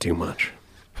Lord too much.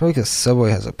 Probably because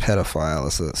Subway has a pedophile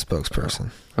as a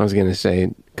spokesperson. I was going to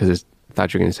say, because I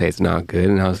thought you were going to say it's not good,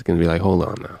 and I was going to be like, hold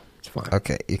on now. It's fine.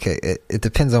 Okay. It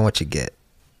depends on what you get.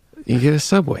 You get a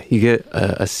Subway. You get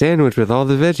a sandwich with all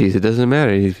the veggies. It doesn't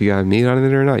matter if you got meat on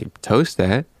it or not. You toast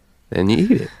that, and you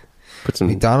eat it. Put some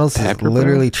McDonald's is pepper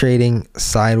literally brown. trading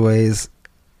sideways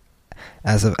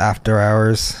as of after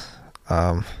hours.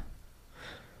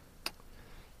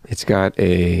 It's got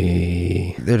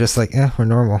a... They're just like, we're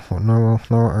normal. We're normal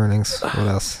earnings. What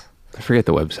else? I forget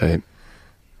the website.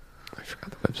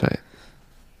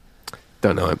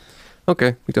 Don't know it.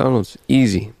 Okay, McDonald's.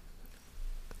 Easy.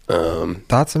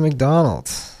 Thoughts on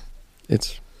McDonald's?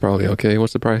 It's probably okay.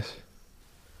 What's the price?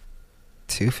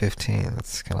 $2.15.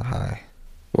 That's kind of high.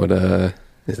 What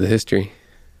is the history?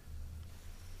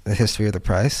 The history of the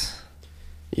price?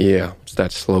 Yeah, what's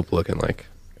that slope looking like?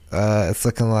 It's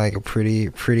looking like a pretty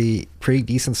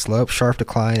decent slope. Sharp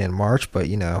decline in March, but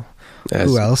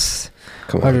who else?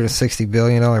 Come on. $160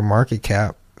 billion market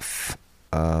cap.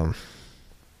 Yeah,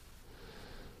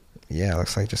 it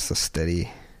looks like just a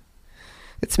steady.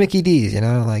 It's Mickey D's,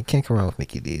 can't come wrong with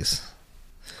Mickey D's.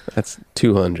 That's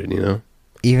 200,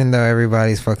 Even though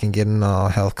everybody's fucking getting all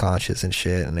health conscious and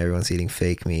shit, and everyone's eating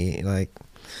fake meat,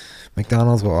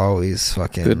 McDonald's will always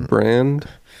fucking good brand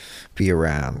be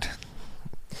around.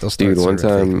 They'll start Dude, one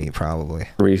serving time fake meat probably.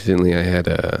 recently I had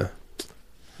it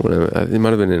might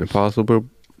have been an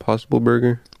Impossible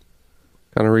Burger,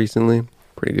 kind of recently.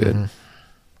 Pretty good. Mm-hmm.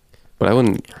 But I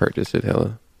wouldn't purchase it,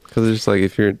 hella. Because it's just like,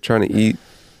 if you're trying to eat,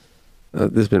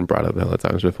 this has been brought up hella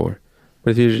times before.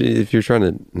 But if you're trying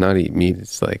to not eat meat,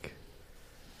 it's like,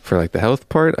 for like the health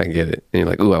part, I get it. And you're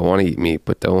like, ooh, I want to eat meat,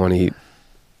 but don't want to eat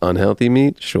unhealthy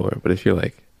meat, sure. But if you're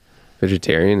like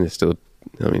vegetarian, it's still,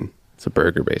 it's a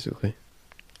burger basically.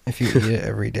 If you eat it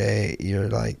every day, you're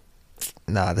like,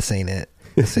 nah, this ain't it.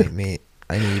 This ain't meat.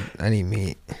 I need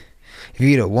meat. If you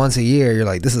eat it once a year, you're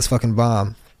like, this is fucking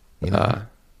bomb.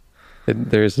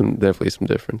 There's definitely some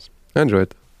difference. I enjoy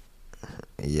it though.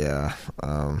 Yeah.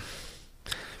 I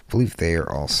believe they are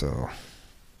also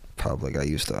public. I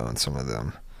used to own some of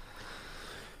them.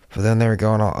 But then they were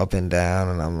going all up and down,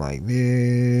 and I'm like,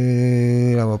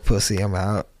 dude, I'm a pussy. I'm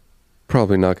out.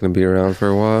 Probably not going to be around for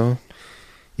a while.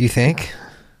 You think?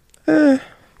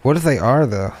 What if they are,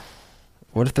 though?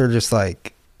 What if they're just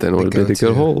like... Then what would be the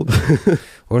good hold?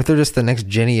 What if they're just the next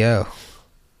Jenny O?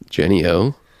 Jenny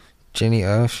O? Jenny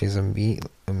O, she's a meat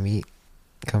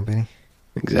company.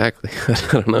 Exactly.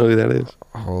 I don't know who that is.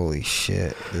 Holy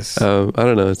shit. I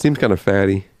don't know. It seems kind of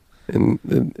fatty, and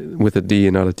with a D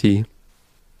and not a T.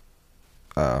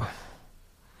 Oh.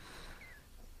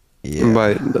 Yeah. And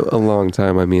by a long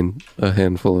time, I mean a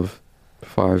handful of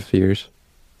 5 years.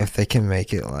 If they can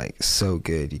make it like so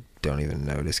good, you don't even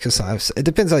notice. Because it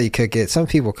depends how you cook it. Some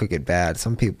people cook it bad.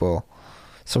 Some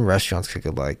restaurants cook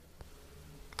it like,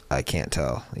 I can't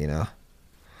tell,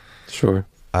 Sure.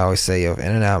 I always say, if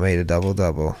In-N-Out made a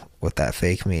double-double with that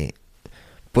fake meat,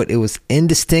 but it was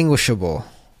indistinguishable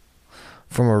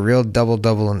from a real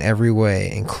double-double in every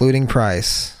way, including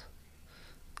price,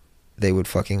 they would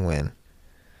fucking win.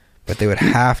 But they would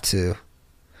have to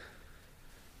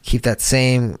keep that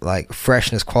same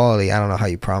freshness quality. I don't know how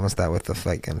you promise that with the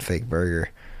fucking fake burger.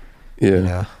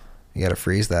 Yeah. You gotta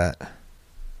freeze that.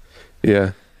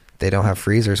 Yeah. They don't have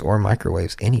freezers or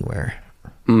microwaves anywhere.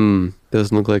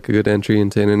 Doesn't look like a good entry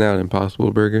into In-N-Out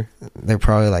Impossible Burger. They're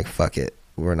probably like, fuck it.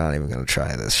 We're not even gonna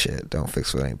try this shit. Don't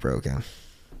fix what ain't broken. I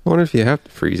wonder if you have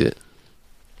to freeze it.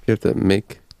 You have to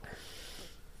make...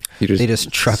 They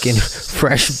just truck in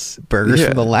fresh burgers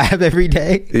from the lab every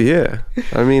day. Yeah,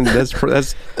 I mean that's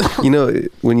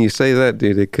when you say that,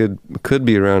 dude, it could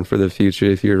be around for the future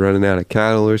if you're running out of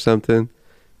cattle or something,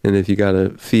 and if you got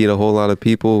to feed a whole lot of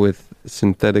people with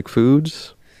synthetic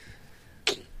foods.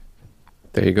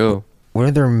 There you go. What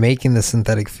if they're making the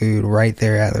synthetic food right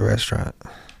there at the restaurant?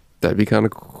 That'd be kind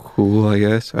of cool, I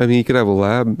guess. I mean, you could have a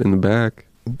lab in the back.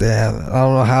 Damn, I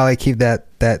don't know how they keep that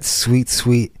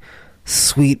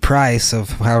sweet price of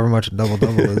however much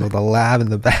double-double is with a lab in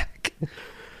the back.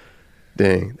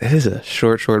 Dang, that is a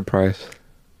short price.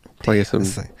 Like some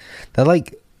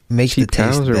that makes the cheap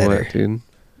taste cows or better. what, dude?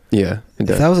 Yeah, it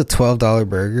does. If that was a $12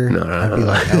 burger, no. I'd be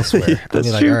like elsewhere. I'd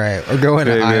be like, true. all right, we're going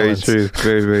to very Islands. true.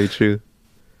 Very, very true.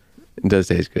 It does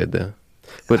taste good though.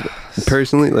 But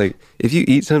personally, like if you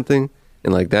eat something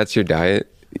and like that's your diet,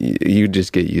 you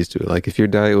just get used to it. Like if your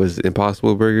diet was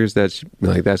Impossible Burgers, that's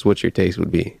what your taste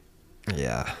would be.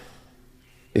 Yeah.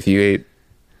 If you ate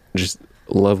just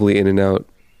lovely In-N-Out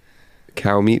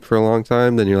cow meat for a long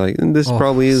time, then you're like, this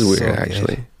probably is weird, so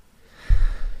actually.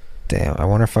 Damn, I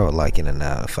wonder if I would like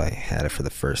In-N-Out if I had it for the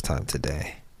first time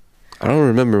today. I don't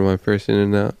remember my first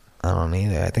In-N-Out. I don't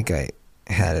either. I think I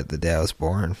had it the day I was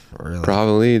born. Really?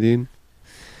 Probably, dude.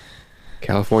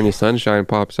 California Sunshine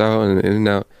pops out, and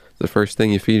In-N-Out is the first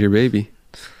thing you feed your baby.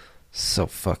 So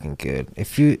fucking good.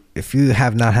 If you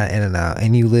have not had In-N-Out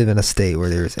and you live in a state where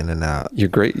there's In-N-Out, you're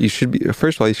great. You should be.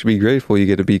 First of all, you should be grateful you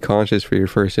get to be conscious for your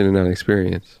first In-N-Out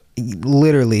experience.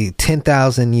 Literally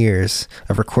 10,000 years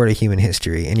of recorded human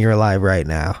history, and you're alive right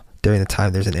now during the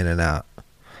time there's an In-N-Out.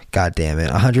 God damn it.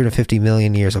 150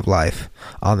 million years of life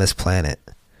on this planet.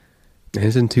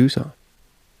 It's in Tucson.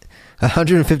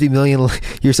 150 million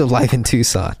years of life in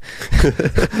Tucson.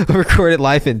 Recorded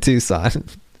life in Tucson.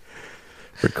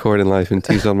 Recording life in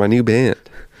Tucson. My new band.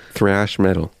 Thrash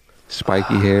metal.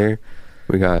 Spiky hair.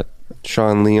 We got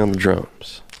Sean Lee on the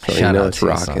drums. So Shout out it's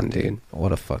rocking, dude.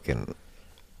 What a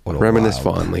Reminisce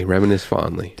wild. fondly. Reminisce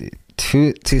fondly.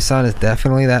 Dude, Tucson is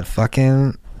definitely that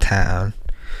fucking town.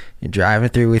 You're driving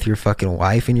through with your fucking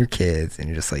wife and your kids, and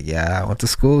you're just like, yeah, I went to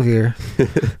school here.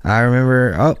 I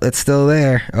remember, it's still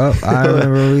there. I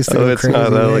remember we used to go it's crazy not.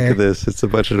 there. Look at this. It's a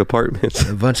bunch of apartments.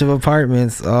 A bunch of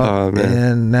apartments. Man.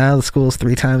 And now the school's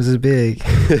 3 times as big.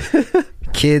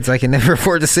 Kids, I can never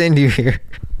afford to send you here.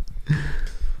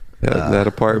 That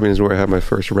apartment is where I had my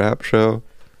first rap show.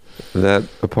 That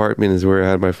apartment is where I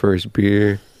had my first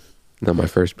beer. Not my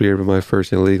first beer, but my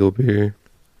first illegal beer.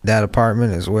 That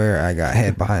apartment is where I got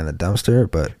hid behind the dumpster,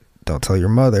 but don't tell your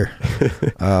mother.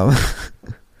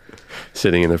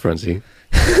 Sitting in the front seat.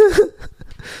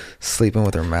 Sleeping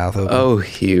with her mouth open. Oh,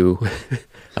 Hugh.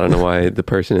 I don't know why the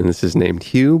person in this is named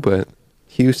Hugh, but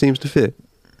Hugh seems to fit.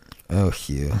 Oh,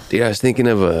 Hugh. Dude, I was thinking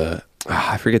of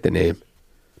I forget the name.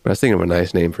 But I was thinking of a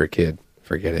nice name for a kid.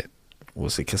 Forget it.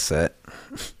 Was it Cassette?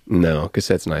 No,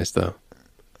 Cassette's nice, though.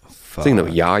 I was thinking of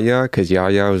Yahya, because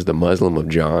Yahya was the Muslim of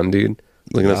John, dude.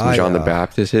 Looking at some John the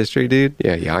Baptist history, dude.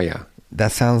 Yeah, Yahya.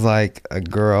 That sounds like a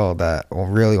girl that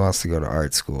really wants to go to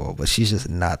art school, but she's just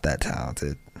not that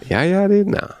talented. Yahya, dude?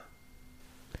 Nah.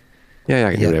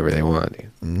 Yahya can do whatever they want,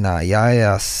 dude. Nah,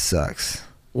 Yahya sucks.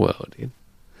 Whoa, dude.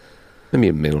 Let me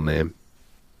a middle name.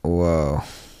 Whoa.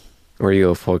 Or you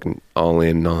go fucking all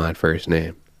in on that first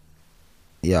name.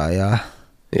 Yahya?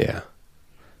 Yeah.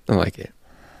 I like it.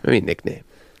 Maybe a nickname.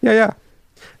 Yeah.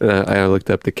 I looked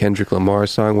up the Kendrick Lamar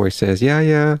song where he says,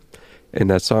 yeah. And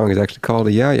that song is actually called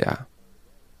a yeah.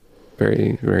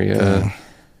 Very, very,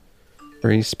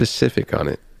 very specific on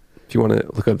it. If you want to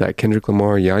look up that Kendrick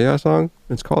Lamar yeah song,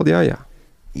 it's called yeah.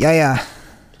 Yeah.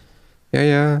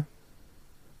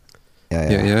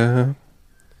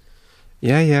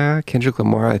 Kendrick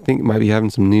Lamar, I think, might be having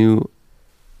some new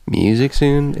music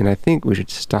soon, and I think we should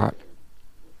stop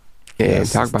and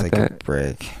talk about that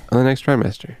break on the next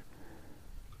trimester.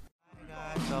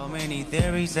 So many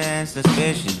theories and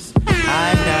suspicions.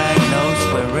 I'm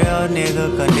diagnosed with real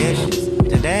nigga conditions.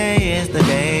 Today is the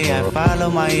day I follow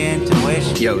my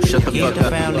intuition. Yo, shut the fuck Keep the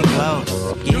up. family close.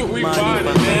 Get money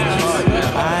for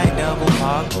bitches. I double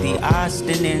park the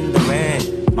Austin in the red.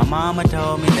 My mama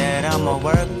told me that I'ma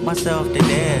work myself to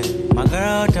death. My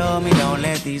girl told me don't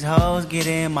let these hoes get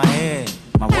in my head.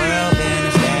 My world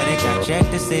been static. I check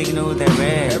the signal, they're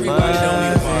red.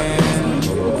 Buzzing.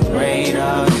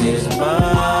 Radars is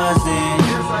buzzing.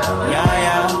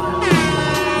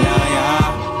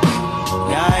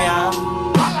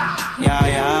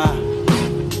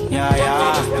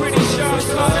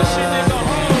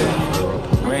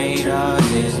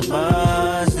 Radars is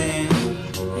buzzing.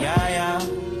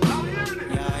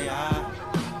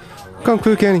 Kung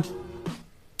Fu Kenny.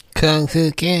 Kung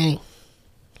Fu Kenny.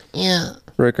 Yeah.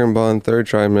 Ricker and Bond, third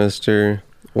trimester.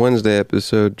 Wednesday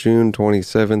episode, June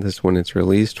 27th is when it's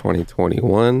released,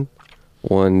 2021.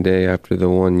 One day after the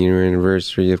 1 year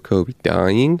anniversary of Kobe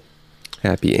dying.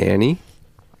 Happy Annie.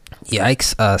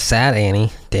 Yikes. Sad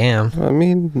Annie. Damn. I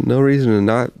mean, no reason to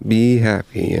not be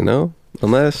happy, you know?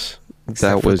 Unless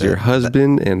that was your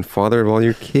husband and father of all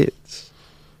your kids.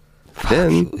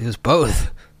 Then it was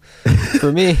both.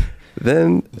 For me.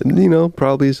 Then, you know,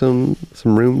 probably some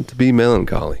room to be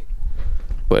melancholy.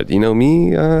 But, you know,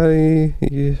 me, I'm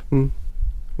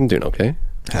doing okay.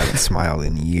 Haven't smiled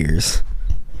in years.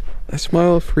 I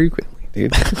smile frequently,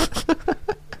 dude.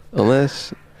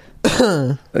 Unless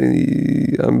I'm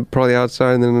probably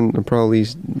outside and then I'm probably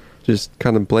just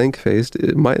kind of blank faced,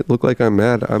 it might look like I'm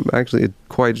mad. I'm actually a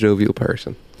quite jovial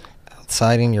person.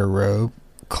 Outside in your robe,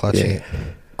 clutching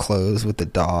clothes with the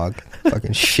dog,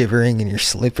 fucking shivering in your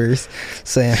slippers,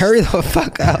 saying, "Hurry the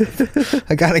fuck up!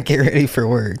 I gotta get ready for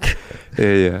work."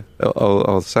 Yeah.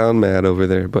 I'll sound mad over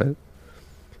there, but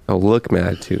I'll look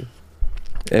mad too.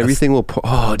 Everything will.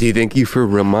 Oh, do you thank you for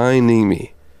reminding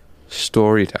me?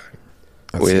 Story time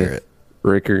with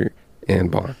Ricker and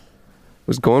Bon.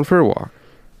 Was going for a walk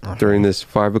during this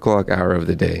 5 o'clock hour of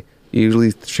the day.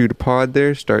 Usually shoot a pod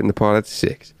there, starting the pod at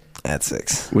 6. At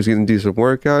 6. Was going to do some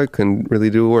workout, couldn't really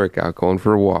do a workout, going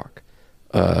for a walk.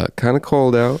 Kind of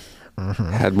cold out,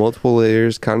 had multiple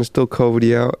layers, kind of still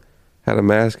COVID-y out, had a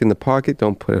mask in the pocket,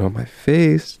 don't put it on my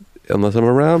face unless I'm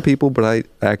around people, but I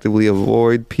actively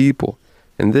avoid people.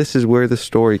 And this is where the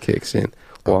story kicks in.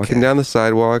 Walking down the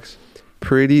sidewalks,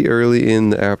 pretty early in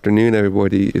the afternoon,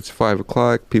 everybody, it's 5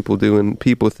 o'clock, people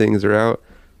things are out.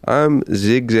 I'm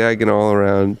zigzagging all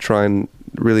around, trying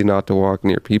really not to walk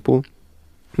near people.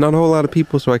 Not a whole lot of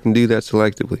people, so I can do that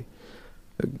selectively.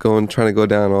 Trying to go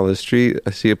down all the street, I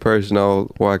see a person,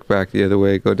 I'll walk back the other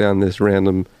way, go down this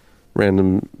random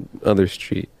other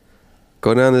street.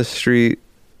 Go down this street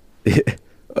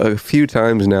a few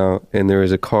times now, and there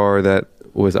was a car that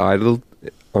was idled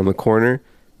on the corner.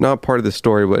 Not part of the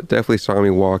story, but definitely saw me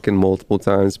walking multiple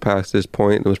times past this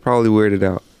point and was probably weirded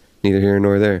out. Neither here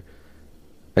nor there.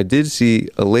 I did see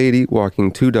a lady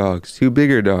walking two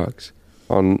bigger dogs,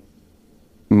 on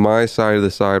my side of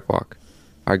the sidewalk.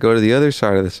 I go to the other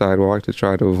side of the sidewalk to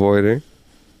try to avoid her.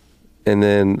 And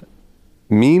then,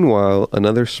 meanwhile,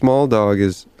 another small dog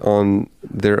is on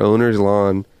their owner's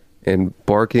lawn and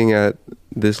barking at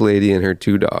this lady and her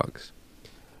two dogs.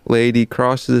 Lady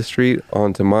crosses the street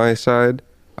onto my side.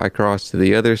 I cross to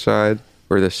the other side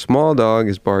where the small dog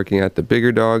is barking at the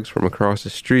bigger dogs from across the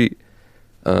street.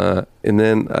 And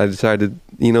then I decided,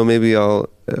 maybe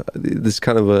this is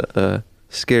kind of a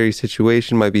scary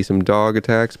situation, might be some dog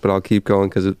attacks, but I'll keep going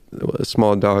because a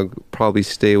small dog will probably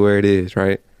stay where it is,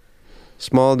 right?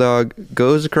 Small dog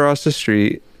goes across the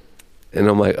street, and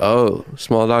I'm like, oh,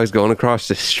 small dog's going across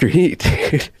the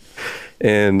street.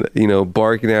 And,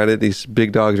 barking at it. These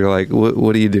big dogs are like,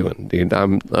 what are you doing, dude?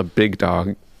 I'm a big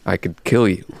dog. I could kill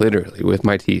you, literally, with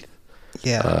my teeth.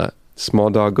 Yeah. Small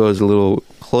dog goes a little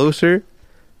closer.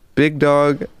 Big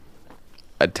dog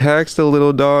attacks the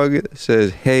little dog,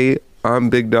 says, hey, I'm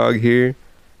big dog here.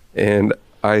 And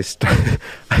I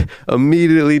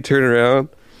immediately turn around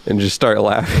and just start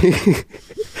laughing.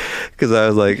 Because I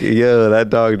was like, yo, that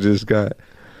dog just got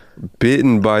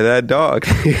bitten by that dog.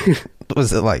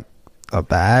 Was it like a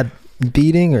bad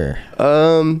beating, or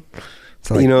so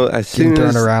like, as soon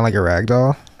thrown around like a rag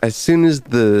doll? As soon as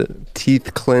the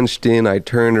teeth clenched in, I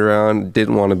turned around,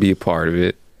 didn't want to be a part of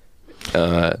it.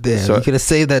 Damn, so you could have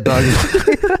saved that dog.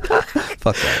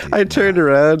 Fuck that, dude. I turned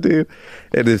around, dude,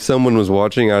 and if someone was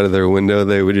watching out of their window,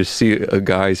 they would just see a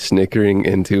guy snickering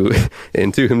into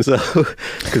himself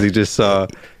because he just saw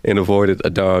and avoided a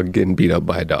dog getting beat up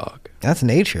by a dog. That's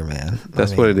nature, man.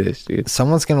 That's what it is, dude.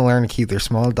 Someone's gonna learn to keep their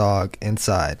small dog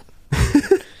inside.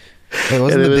 Wait,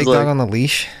 wasn't the big dog on the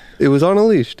leash? It was on a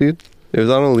leash, dude. It was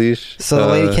on a leash. So the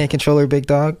lady can't control her big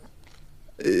dog?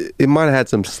 It might have had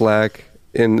some slack,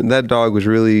 and that dog was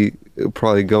really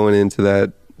probably going into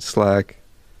that slack.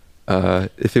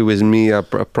 If it was me,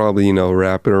 I'd probably,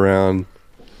 wrap it around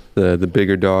the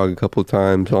bigger dog a couple of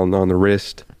times on the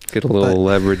wrist. Get a little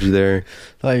leverage there.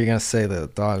 I thought you were going to say the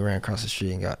dog ran across the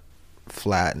street and got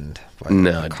flattened by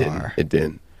no, the car. It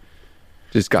didn't.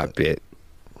 Just got bit.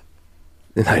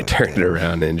 And I turned it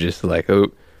around and just like, oh,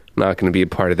 I'm not going to be a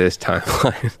part of this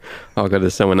timeline. I'll go to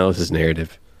someone else's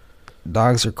narrative.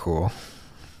 Dogs are cool.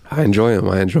 I enjoy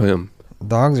them.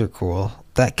 Dogs are cool.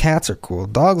 Cats are cool.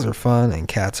 Dogs are fun and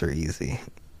cats are easy.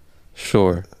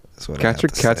 Sure.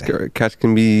 Cats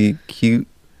can be cute.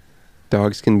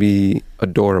 Dogs can be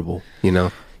adorable, You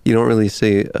don't really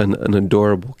say an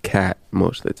adorable cat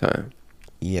most of the time.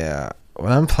 Yeah.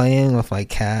 When I'm playing with my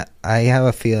cat, I have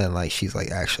a feeling like she's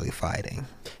like actually fighting.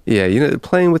 Yeah,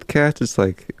 playing with cats, it's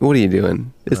like, what are you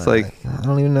doing? It's like I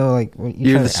don't even know, like,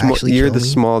 you're the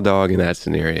small dog in that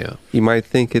scenario. You might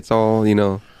think it's all,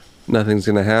 nothing's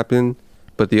gonna happen,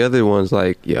 but the other one's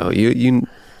like, yo, you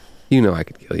know I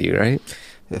could kill you, right?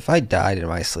 If I died in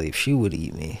my sleep, she would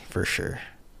eat me for sure.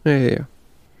 Yeah.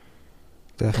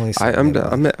 Definitely.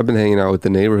 I've been hanging out with the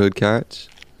neighborhood cats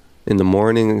in the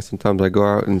morning. Sometimes I go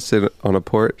out and sit on a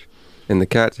porch, and the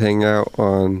cats hang out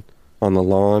on the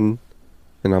lawn,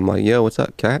 and I'm like, yo, what's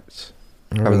up, cats?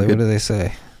 What do they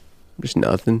say? Just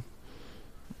nothing.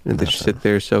 And they just sit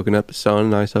there soaking up the sun,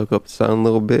 and I soak up the sun a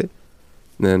little bit.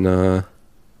 And then,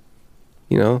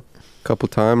 couple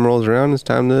time rolls around, it's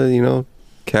time to, you know,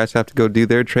 cats have to go do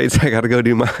their trades. I got to go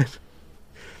do mine.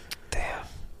 Damn.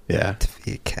 Yeah. To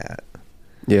be a cat.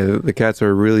 Yeah, the cats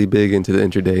are really big into the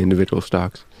intraday individual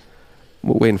stocks.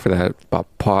 We're waiting for that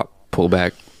pop, pull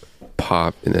back,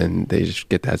 pop, and then they just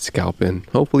get that scalp in.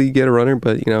 Hopefully you get a runner,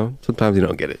 but, you know, sometimes you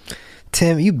don't get it.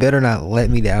 Tim, you better not let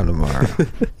me down tomorrow.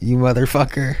 You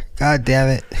motherfucker. God damn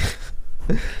it.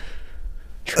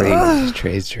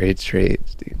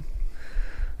 Trades, dude.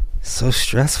 So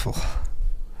stressful.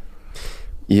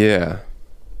 Yeah.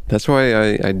 That's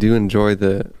why I do enjoy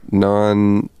the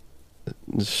non-swing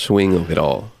of it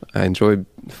all. I enjoy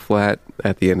flat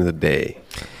at the end of the day.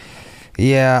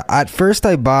 Yeah, at first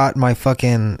I bought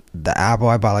the Apple.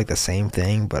 I bought like the same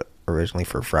thing, but originally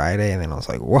for Friday, and then I was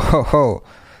like, whoa,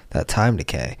 that time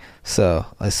decay. So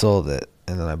I sold it,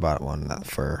 and then I bought one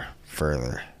for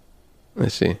further. I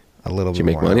see. A little bit. Did you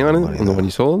make money on it? On the one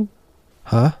you sold?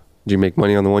 Huh? Did you make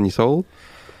money on the one you sold?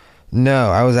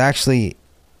 No, I was actually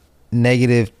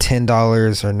negative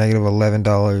 $10 or negative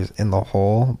 $11 in the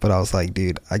hole, but I was like,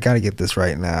 dude, I gotta get this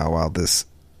right now while this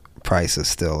price is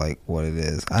still like what it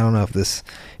is. I don't know if this,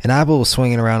 and Apple was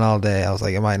swinging around all day. I was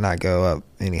like, it might not go up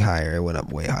any higher. It went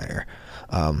up way higher.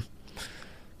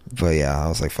 But yeah, I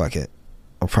was like, fuck it,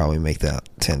 I'll probably make that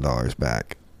 $10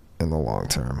 back in the long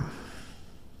term.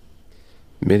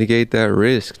 Mitigate that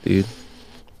risk, dude.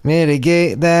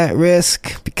 Mitigate that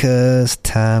risk, because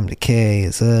time decay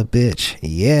is a bitch.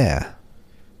 Yeah.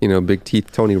 You know Big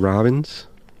Teeth Tony Robbins?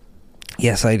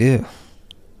 Yes, I do.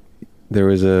 There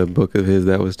was a book of his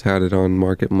that was touted on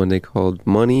Market Monday called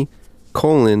Money,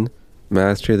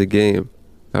 Master the Game.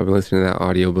 I've been listening to that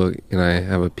audiobook, and I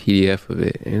have a PDF of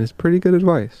it, and it's pretty good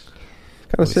advice.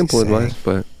 Kind of simple advice,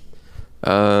 but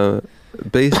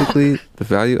basically the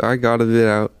value I got of it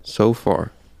out so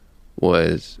far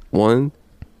was, one,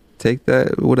 take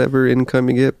that whatever income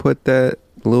you get, put that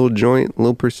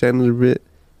little percentage of it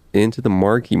into the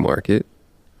marquee market.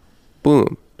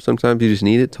 Boom. Sometimes you just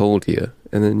need it told to you,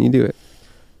 and then you do it.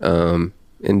 And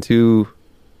two,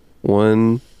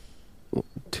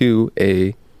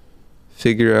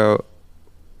 figure out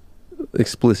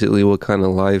explicitly what kind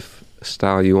of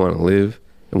lifestyle you want to live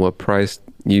and what price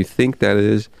you think that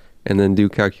is, and then do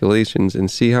calculations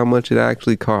and see how much it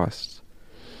actually costs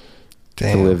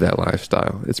to live that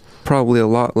lifestyle. It's probably a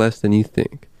lot less than you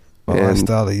think. What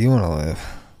lifestyle do you want to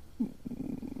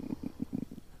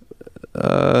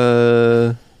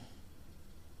live?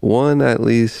 One, at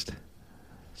least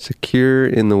secure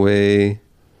in the way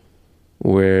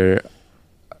where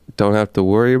don't have to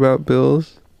worry about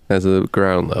bills as a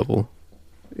ground level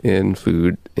in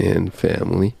food and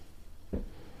family.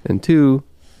 And two,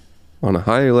 on a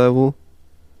higher level,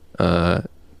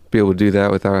 be able to do that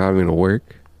without having to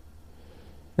work.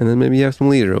 And then maybe you have some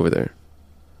leisure over there.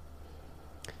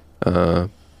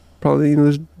 Probably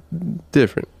there's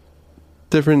different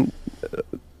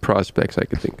prospects I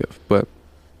could think of, but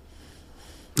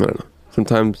I don't know.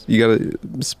 Sometimes you gotta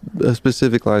a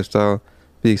specific lifestyle,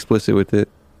 be explicit with it.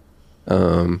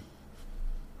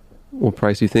 What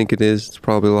price you think it is, it's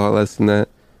probably a lot less than that.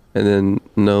 And then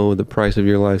know the price of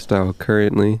your lifestyle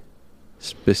currently,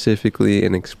 specifically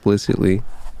and explicitly.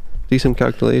 Do some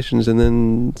calculations and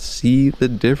then see the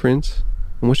difference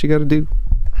and what you gotta do.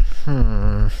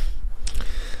 How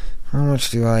much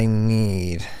do I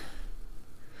need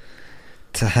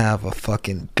to have a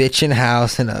fucking bitchin'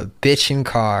 house and a bitchin'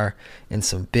 car and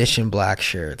some bitchin' black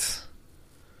shirts?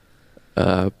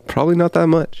 Probably not that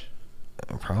much.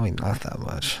 Probably not that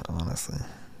much, honestly.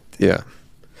 Yeah.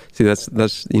 See, that's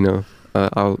you know,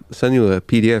 I'll send you a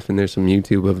PDF and there's some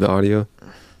YouTube of the audio.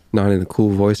 Not in a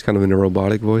cool voice, kind of in a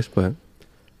robotic voice, but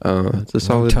it's a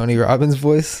solid Tony Robbins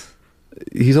voice.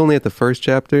 He's only at the first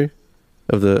chapter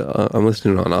of the. I'm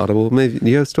listening on Audible. Maybe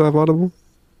do you still have Audible?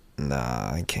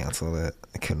 Nah, I canceled it.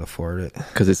 I couldn't afford it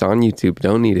because it's on YouTube.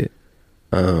 Don't need it.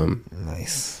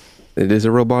 Nice. It is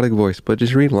a robotic voice, but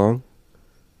just read along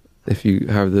if you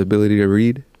have the ability to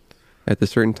read at the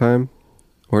certain time,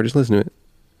 or just listen to it.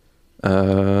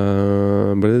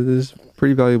 But it is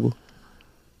pretty valuable.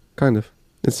 Kind of.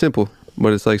 It's simple,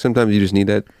 but it's like sometimes you just need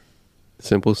that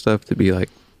simple stuff to be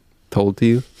like told to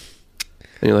you,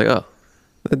 and you're like, oh,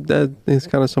 that is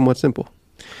kind of somewhat simple.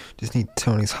 Just need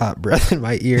Tony's hot breath in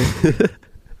my ear,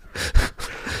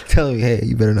 telling me, "Hey,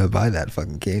 you better not buy that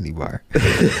fucking candy bar.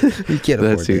 You can't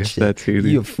afford that shit. That's who.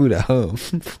 You have food at home."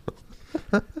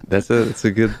 That's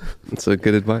good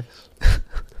advice.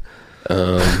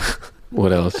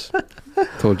 What else?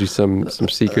 Told you some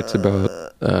secrets about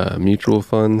mutual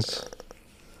funds.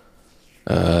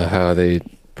 How they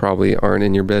probably aren't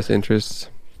in your best interests.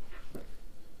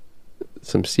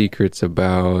 Some secrets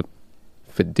about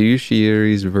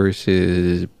fiduciaries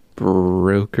versus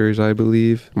brokers, I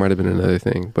believe. Might have been another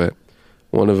thing, but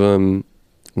one of them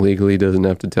legally doesn't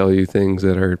have to tell you things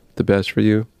that are the best for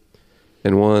you,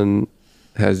 and one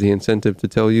has the incentive to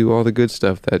tell you all the good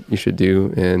stuff that you should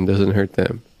do and doesn't hurt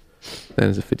them. That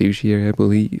is a fiduciary, I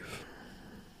believe.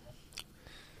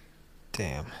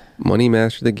 Damn. Money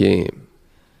Master the Game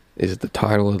is the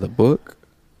title of the book,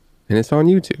 and it's on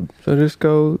YouTube. So just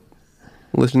go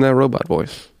listen to that robot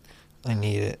voice. I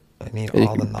need it. I need And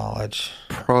all the knowledge.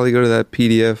 Probably go to that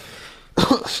PDF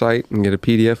site and get a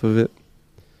PDF of it.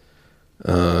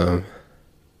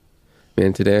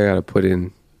 Man, today I gotta put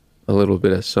in a little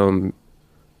bit of some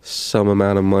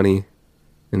amount of money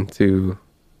into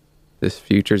this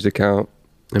futures account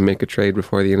and make a trade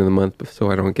before the end of the month so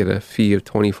I don't get a fee of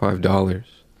 $25,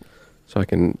 so I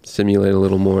can simulate a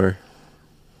little more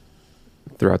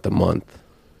throughout the month.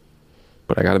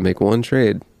 But I gotta make one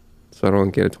trade so I don't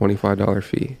get a $25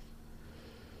 fee.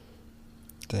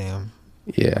 Damn.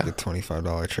 Yeah. The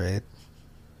 $25 trade.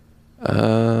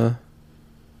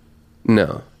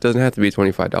 No, it doesn't have to be a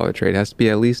 $25 trade. It has to be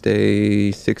at least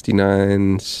a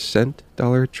 69-cent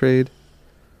trade.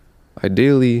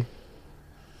 Ideally,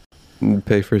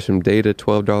 pay for some data,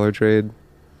 $12 trade.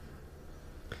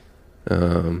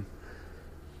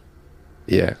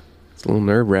 Yeah, it's a little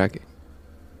nerve-wracking.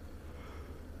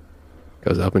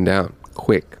 Goes up and down,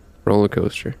 quick, roller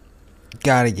coaster.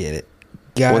 Gotta get it.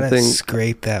 Gotta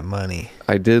scrape that money.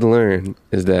 I did learn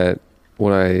is that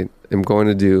what I am going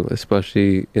to do,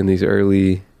 especially in these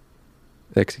early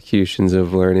executions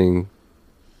of learning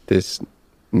this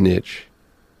niche,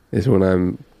 is when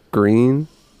I'm green,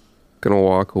 gonna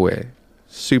walk away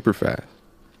super fast.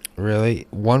 Really?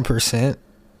 1%?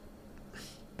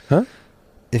 Huh?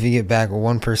 If you get back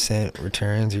 1%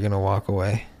 returns, you're gonna walk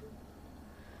away?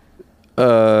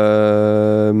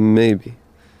 Maybe.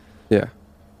 Yeah.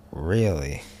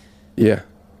 Really? Yeah.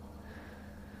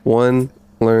 One,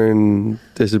 learn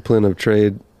discipline of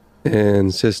trade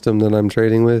and system that I'm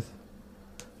trading with.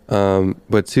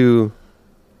 But two,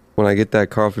 when I get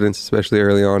that confidence, especially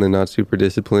early on and not super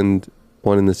disciplined,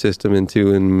 one in the system and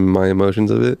two in my emotions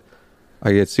of it,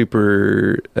 I get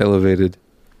super elevated.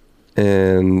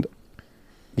 And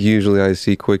usually I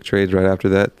see quick trades right after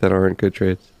that aren't good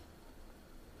trades.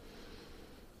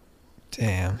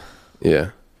 Damn.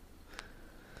 Yeah.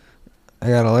 I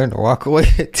gotta learn to walk away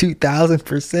at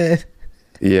 2,000%.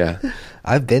 Yeah.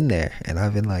 I've been there, and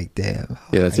I've been like, damn.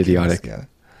 Yeah, that's idiotic.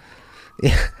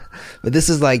 Yeah. But this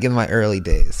is like in my early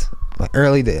days. My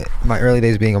early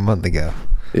days being a month ago.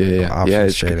 Yeah.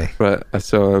 Options trading. But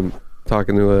so I'm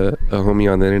talking to a homie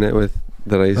on the internet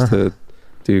that I used to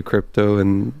do crypto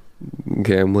and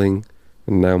gambling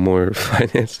and now more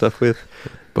finance stuff with.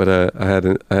 But I had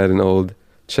an old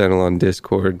channel on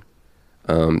Discord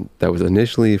that was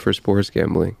initially for sports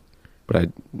gambling,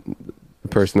 but the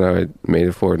person that I made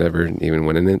it for never even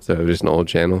went in it, so it was just an old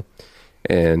channel.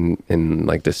 And in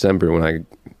like December, when I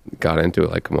got into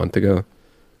it like a month ago,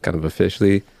 kind of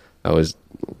officially, I was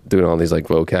doing all these like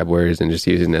vocab words and just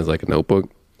using it as like a notebook.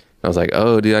 I was like,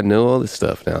 oh dude, I know all this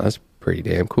stuff now. That's pretty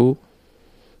damn cool.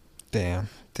 Damn.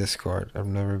 Discord. I've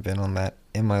never been on that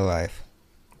in my life.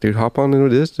 Dude, hop on into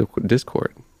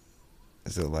Discord.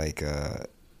 Is it like a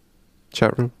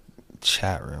chat room?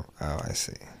 Chat room. Oh, I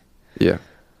see. Yeah.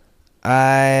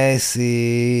 I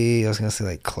see. I was gonna say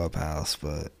like Clubhouse,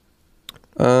 but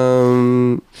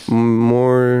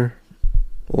more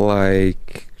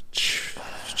like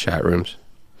chat rooms.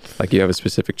 Like you have a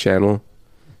specific channel,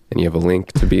 and you have a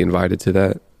link to be invited to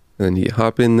that. And then you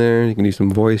hop in there. You can do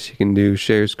some voice. You can do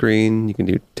share screen. You can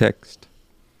do text.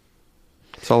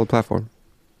 Solid platform.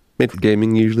 Made for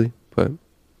gaming usually, but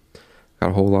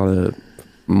got a whole lot of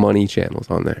money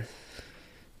channels on there.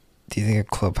 Do you think a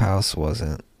Clubhouse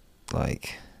wasn't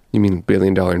like... You mean $1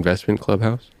 billion investment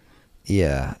Clubhouse?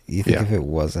 Yeah. You think if it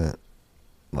wasn't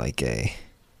like a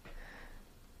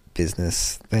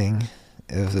business thing,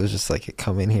 if it was just like a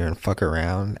come in here and fuck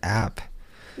around app?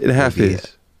 It half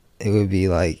is. It would be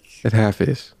like... It half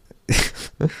is.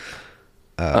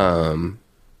 I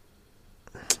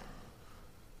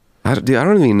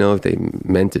don't even know if they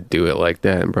meant to do it like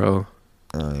that, bro.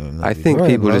 I think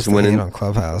people just went in on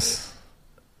Clubhouse.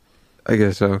 I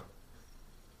guess so.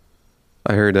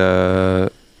 I heard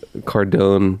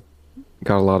Cardone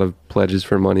got a lot of pledges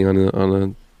for money on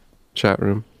a chat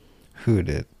room. Who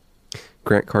did?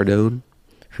 Grant Cardone.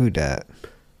 Who dat?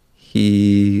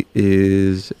 He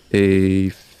is a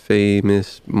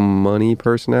famous money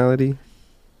personality.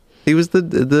 He was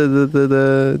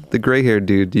the gray-haired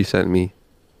dude you sent me.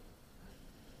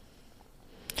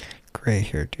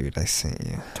 Gray-haired dude I sent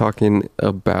you. Talking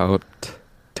about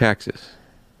taxes.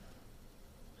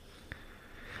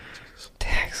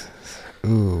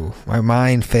 Ooh, my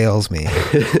mind fails me.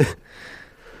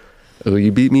 Oh,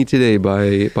 you beat me today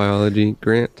by biology.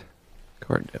 Grant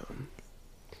Cardone.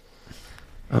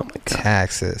 Oh my god.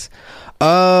 Taxes.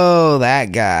 Oh,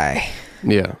 that guy.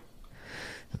 Yeah.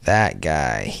 That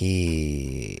guy.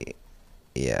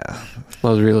 Yeah.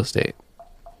 Loves real estate.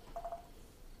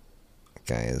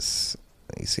 Guy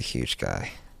he's a huge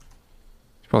guy.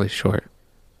 He's probably short.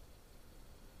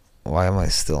 Why am I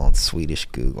still on Swedish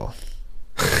Google?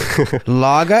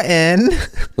 Logga in.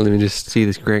 Let me just see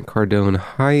this Grant Cardone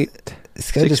height.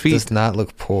 This guy 6 just feet. does not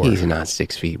look poor. He's not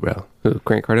 6 feet, bro. Who,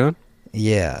 Grant Cardone?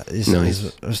 Yeah. No, I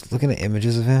was looking at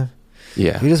images of him.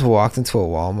 Yeah. If we just walked into a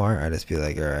Walmart, I'd just be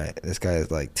like, all right, this guy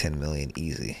is like 10 million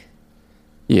easy.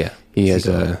 Yeah. He has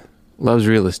loves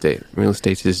real estate. Real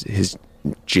estate's his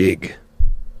jig.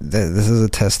 This is a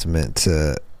testament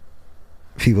to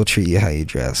people treat you how you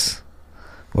dress.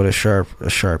 What a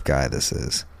sharp guy this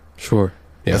is. Sure.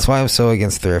 Yeah. That's why I'm so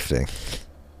against thrifting.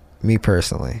 Me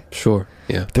personally. Sure.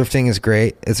 Yeah. Thrifting is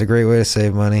great. It's a great way to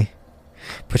save money.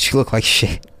 But you look like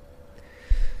shit.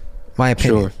 My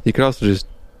opinion. Sure. You could also just,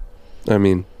 go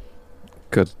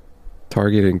to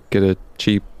Target and get a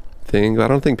cheap thing. I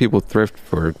don't think people thrift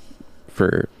for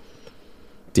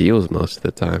deals most of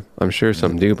the time. I'm sure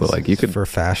some do, but like you could for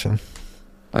fashion.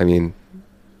 You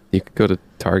could go to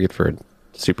Target for a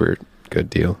super good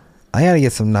deal. I gotta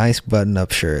get some nice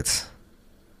button-up shirts.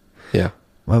 Yeah.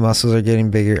 My muscles are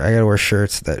getting bigger. I gotta wear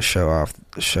shirts that show off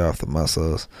the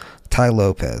muscles. Ty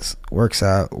Lopez works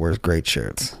out, wears great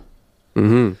shirts.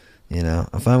 Mm-hmm. You know,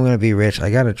 if I'm gonna be rich, I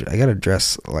gotta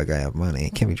dress like I have money. I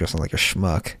can't be dressing like a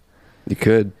schmuck. You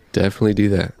could definitely do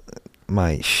that.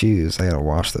 My shoes, I gotta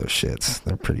wash those shits.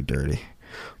 They're pretty dirty.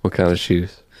 What kind of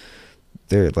shoes?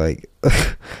 They're like,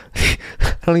 I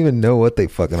don't even know what they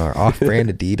fucking are. Off-brand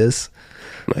Adidas.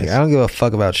 Nice. Like, I don't give a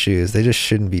fuck about shoes. They just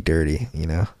shouldn't be dirty, you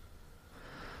know?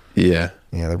 Yeah.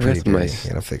 Yeah, they're pretty dirty. Nice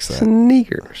You gotta fix that.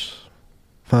 Sneakers.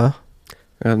 Huh?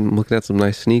 I'm looking at some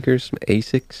nice sneakers, some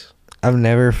Asics. I've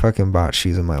never fucking bought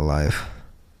shoes in my life.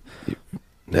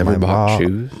 Never bought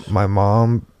shoes? My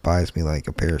mom buys me like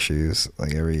a pair of shoes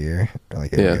like every year,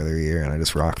 like every other year, and I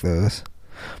just rock those.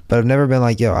 But I've never been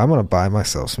like, yo, I'm gonna buy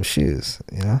myself some shoes,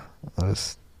 you know?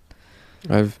 I've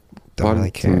don't bought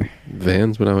really some care.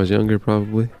 Vans when I was younger,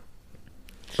 probably.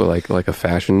 But like a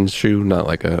fashion shoe, not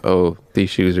like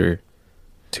these shoes are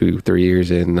 2-3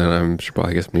 years in, and I should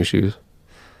probably get some new shoes.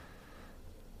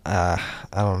 I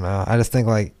don't know. I just think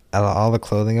like out of all the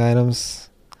clothing items,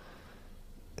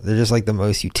 they're just like the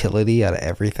most utility out of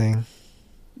everything.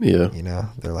 Yeah. You know,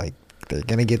 they're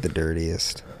gonna get the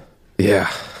dirtiest.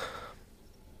 Yeah.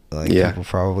 People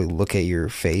probably look at your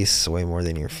face way more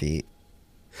than your feet.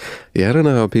 Yeah, I don't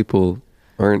know how people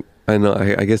aren't. I know.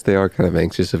 I guess they are kind of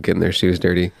anxious of getting their shoes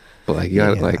dirty. But like, you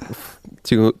got like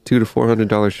 $200 to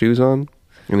 $400 shoes on,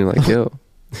 and you're like, yo,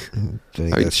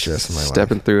 That's stress in my life.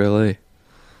 Stepping through LA.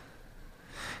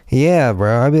 Yeah,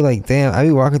 bro. I'd be like, damn. I'd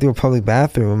be walking through a public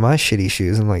bathroom in my shitty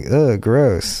shoes. I'm like, ugh,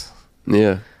 gross.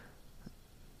 Yeah.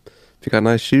 If you got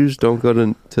nice shoes, don't go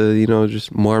to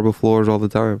just marble floors all the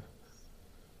time.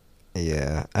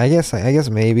 Yeah, I guess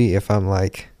maybe if I'm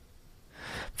like,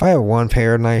 if I have one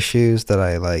pair of nice shoes that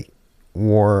I like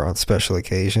wore on special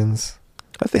occasions,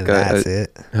 I think that's I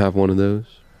it. Have one of those.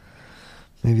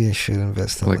 Maybe I should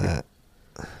invest in that.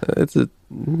 It's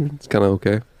kind of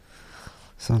okay.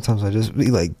 Sometimes I just be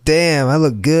like, damn, I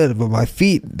look good, but my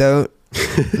feet don't.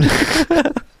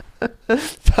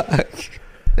 Fuck.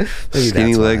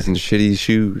 Skinny legs and shitty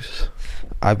shoes.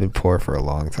 I've been poor for a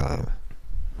long time.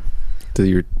 Do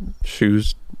your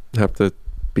shoes have to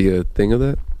be a thing of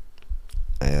that?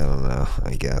 I don't know.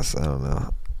 I guess. I don't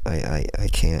know. I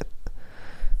can't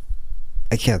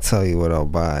tell you what I'll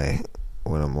buy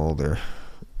when I'm older,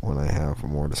 when I have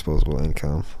more disposable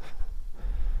income.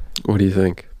 What do you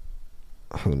think?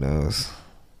 Who knows?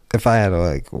 If I had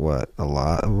a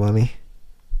lot of money,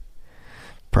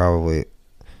 probably.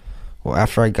 Well,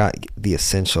 after I got the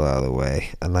essential out of the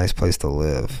way, a nice place to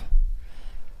live.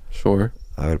 Sure.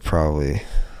 I would probably,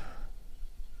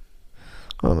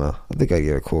 I don't know. I think I'd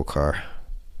get a cool car.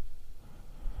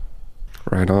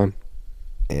 Right on.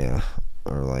 Yeah.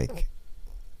 Or like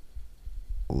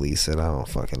lease it. I don't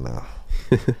fucking know.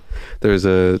 There's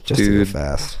a just dude, to go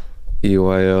fast.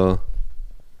 EYL,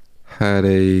 had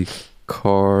a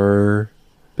car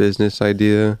business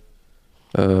idea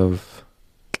of,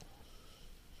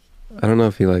 I don't know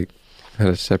if he like had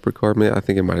a separate car. I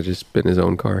think it might have just been his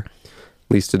own car.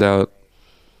 Leased it out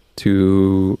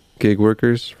to gig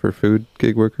workers, for food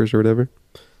gig workers or whatever,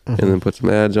 and then put some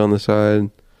ads on the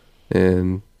side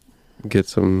and get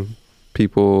some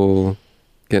people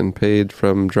getting paid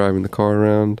from driving the car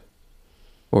around.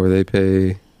 or they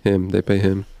pay him. They pay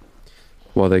him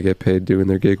while they get paid doing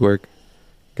their gig work.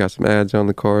 Got some ads on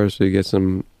the car, so you get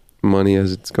some money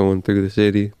as it's going through the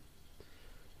city.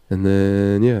 And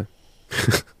then, yeah.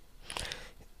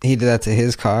 He did that to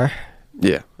his car?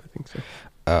 Yeah, I think so.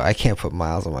 I can't put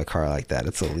miles on my car like that.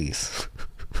 It's a lease.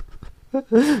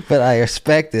 But I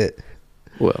respect it.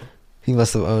 Well, he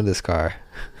must have owned this car.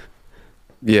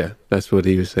 Yeah, that's what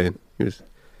he was saying.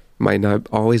 Might not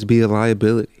always be a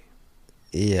liability.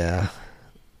 Yeah.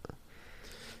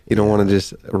 You don't want to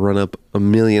just run up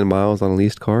 1,000,000 miles on a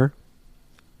leased car?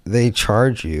 They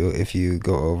charge you if you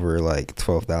go over like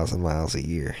 12,000 miles a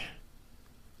year.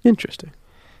 Interesting.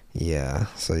 Yeah,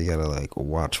 so you gotta like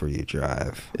watch where you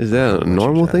drive. Is that a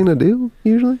normal thing to do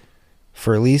usually?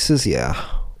 For leases, yeah.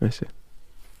 I see.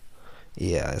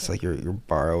 Yeah, it's like you're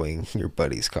borrowing your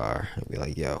buddy's car and be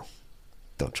like, yo,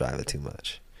 don't drive it too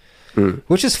much.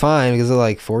 Which is fine because it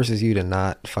like forces you to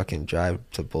not fucking drive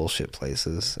to bullshit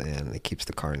places and it keeps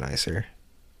the car nicer.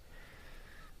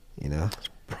 You know? That's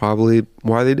probably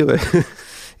why they do it.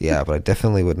 Yeah, but I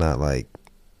definitely would not like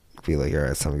be like, all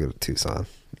right, it's time to go to Tucson.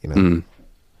 You know?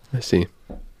 I see.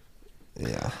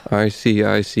 Yeah. I see.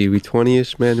 We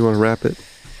 20-ish, man. You want to wrap it?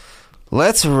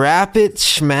 Let's wrap it,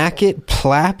 schmack it,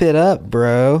 plap it up,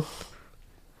 bro.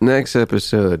 Next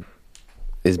episode.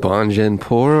 Is Bonjen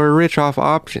poor or rich off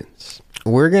options?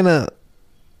 We're going to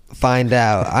find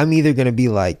out. I'm either going to be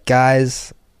like,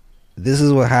 guys, this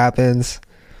is what happens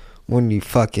when you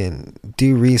fucking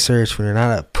do research, when you're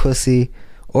not a pussy.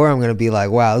 Or I'm going to be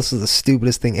like, wow, this is the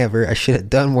stupidest thing ever. I should have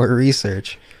done more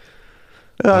research.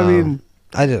 I mean,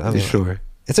 sure.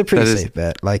 It's a pretty safe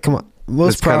bet. Like, come on.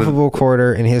 Most profitable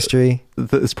quarter in history.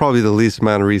 It's probably the least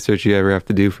amount of research you ever have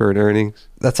to do for an earnings.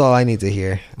 That's all I need to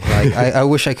hear. Like, I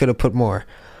wish I could have put more.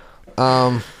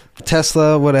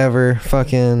 Tesla, whatever.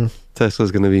 Fucking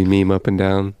Tesla's gonna be meme up and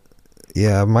down.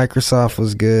 Yeah, Microsoft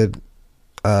was good.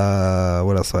 What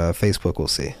else? Facebook, we'll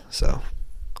see. So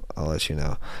I'll let you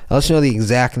know. I'll let you know the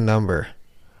exact number.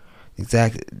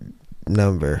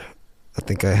 I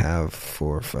think I have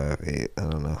 4, 5, 8. I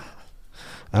don't know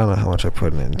how much I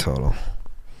put in it in total.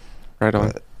 Right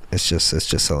on. But it's just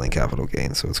selling capital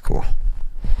gains, so it's cool.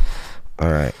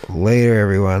 All right. Later,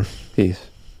 everyone.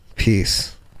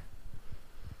 Peace.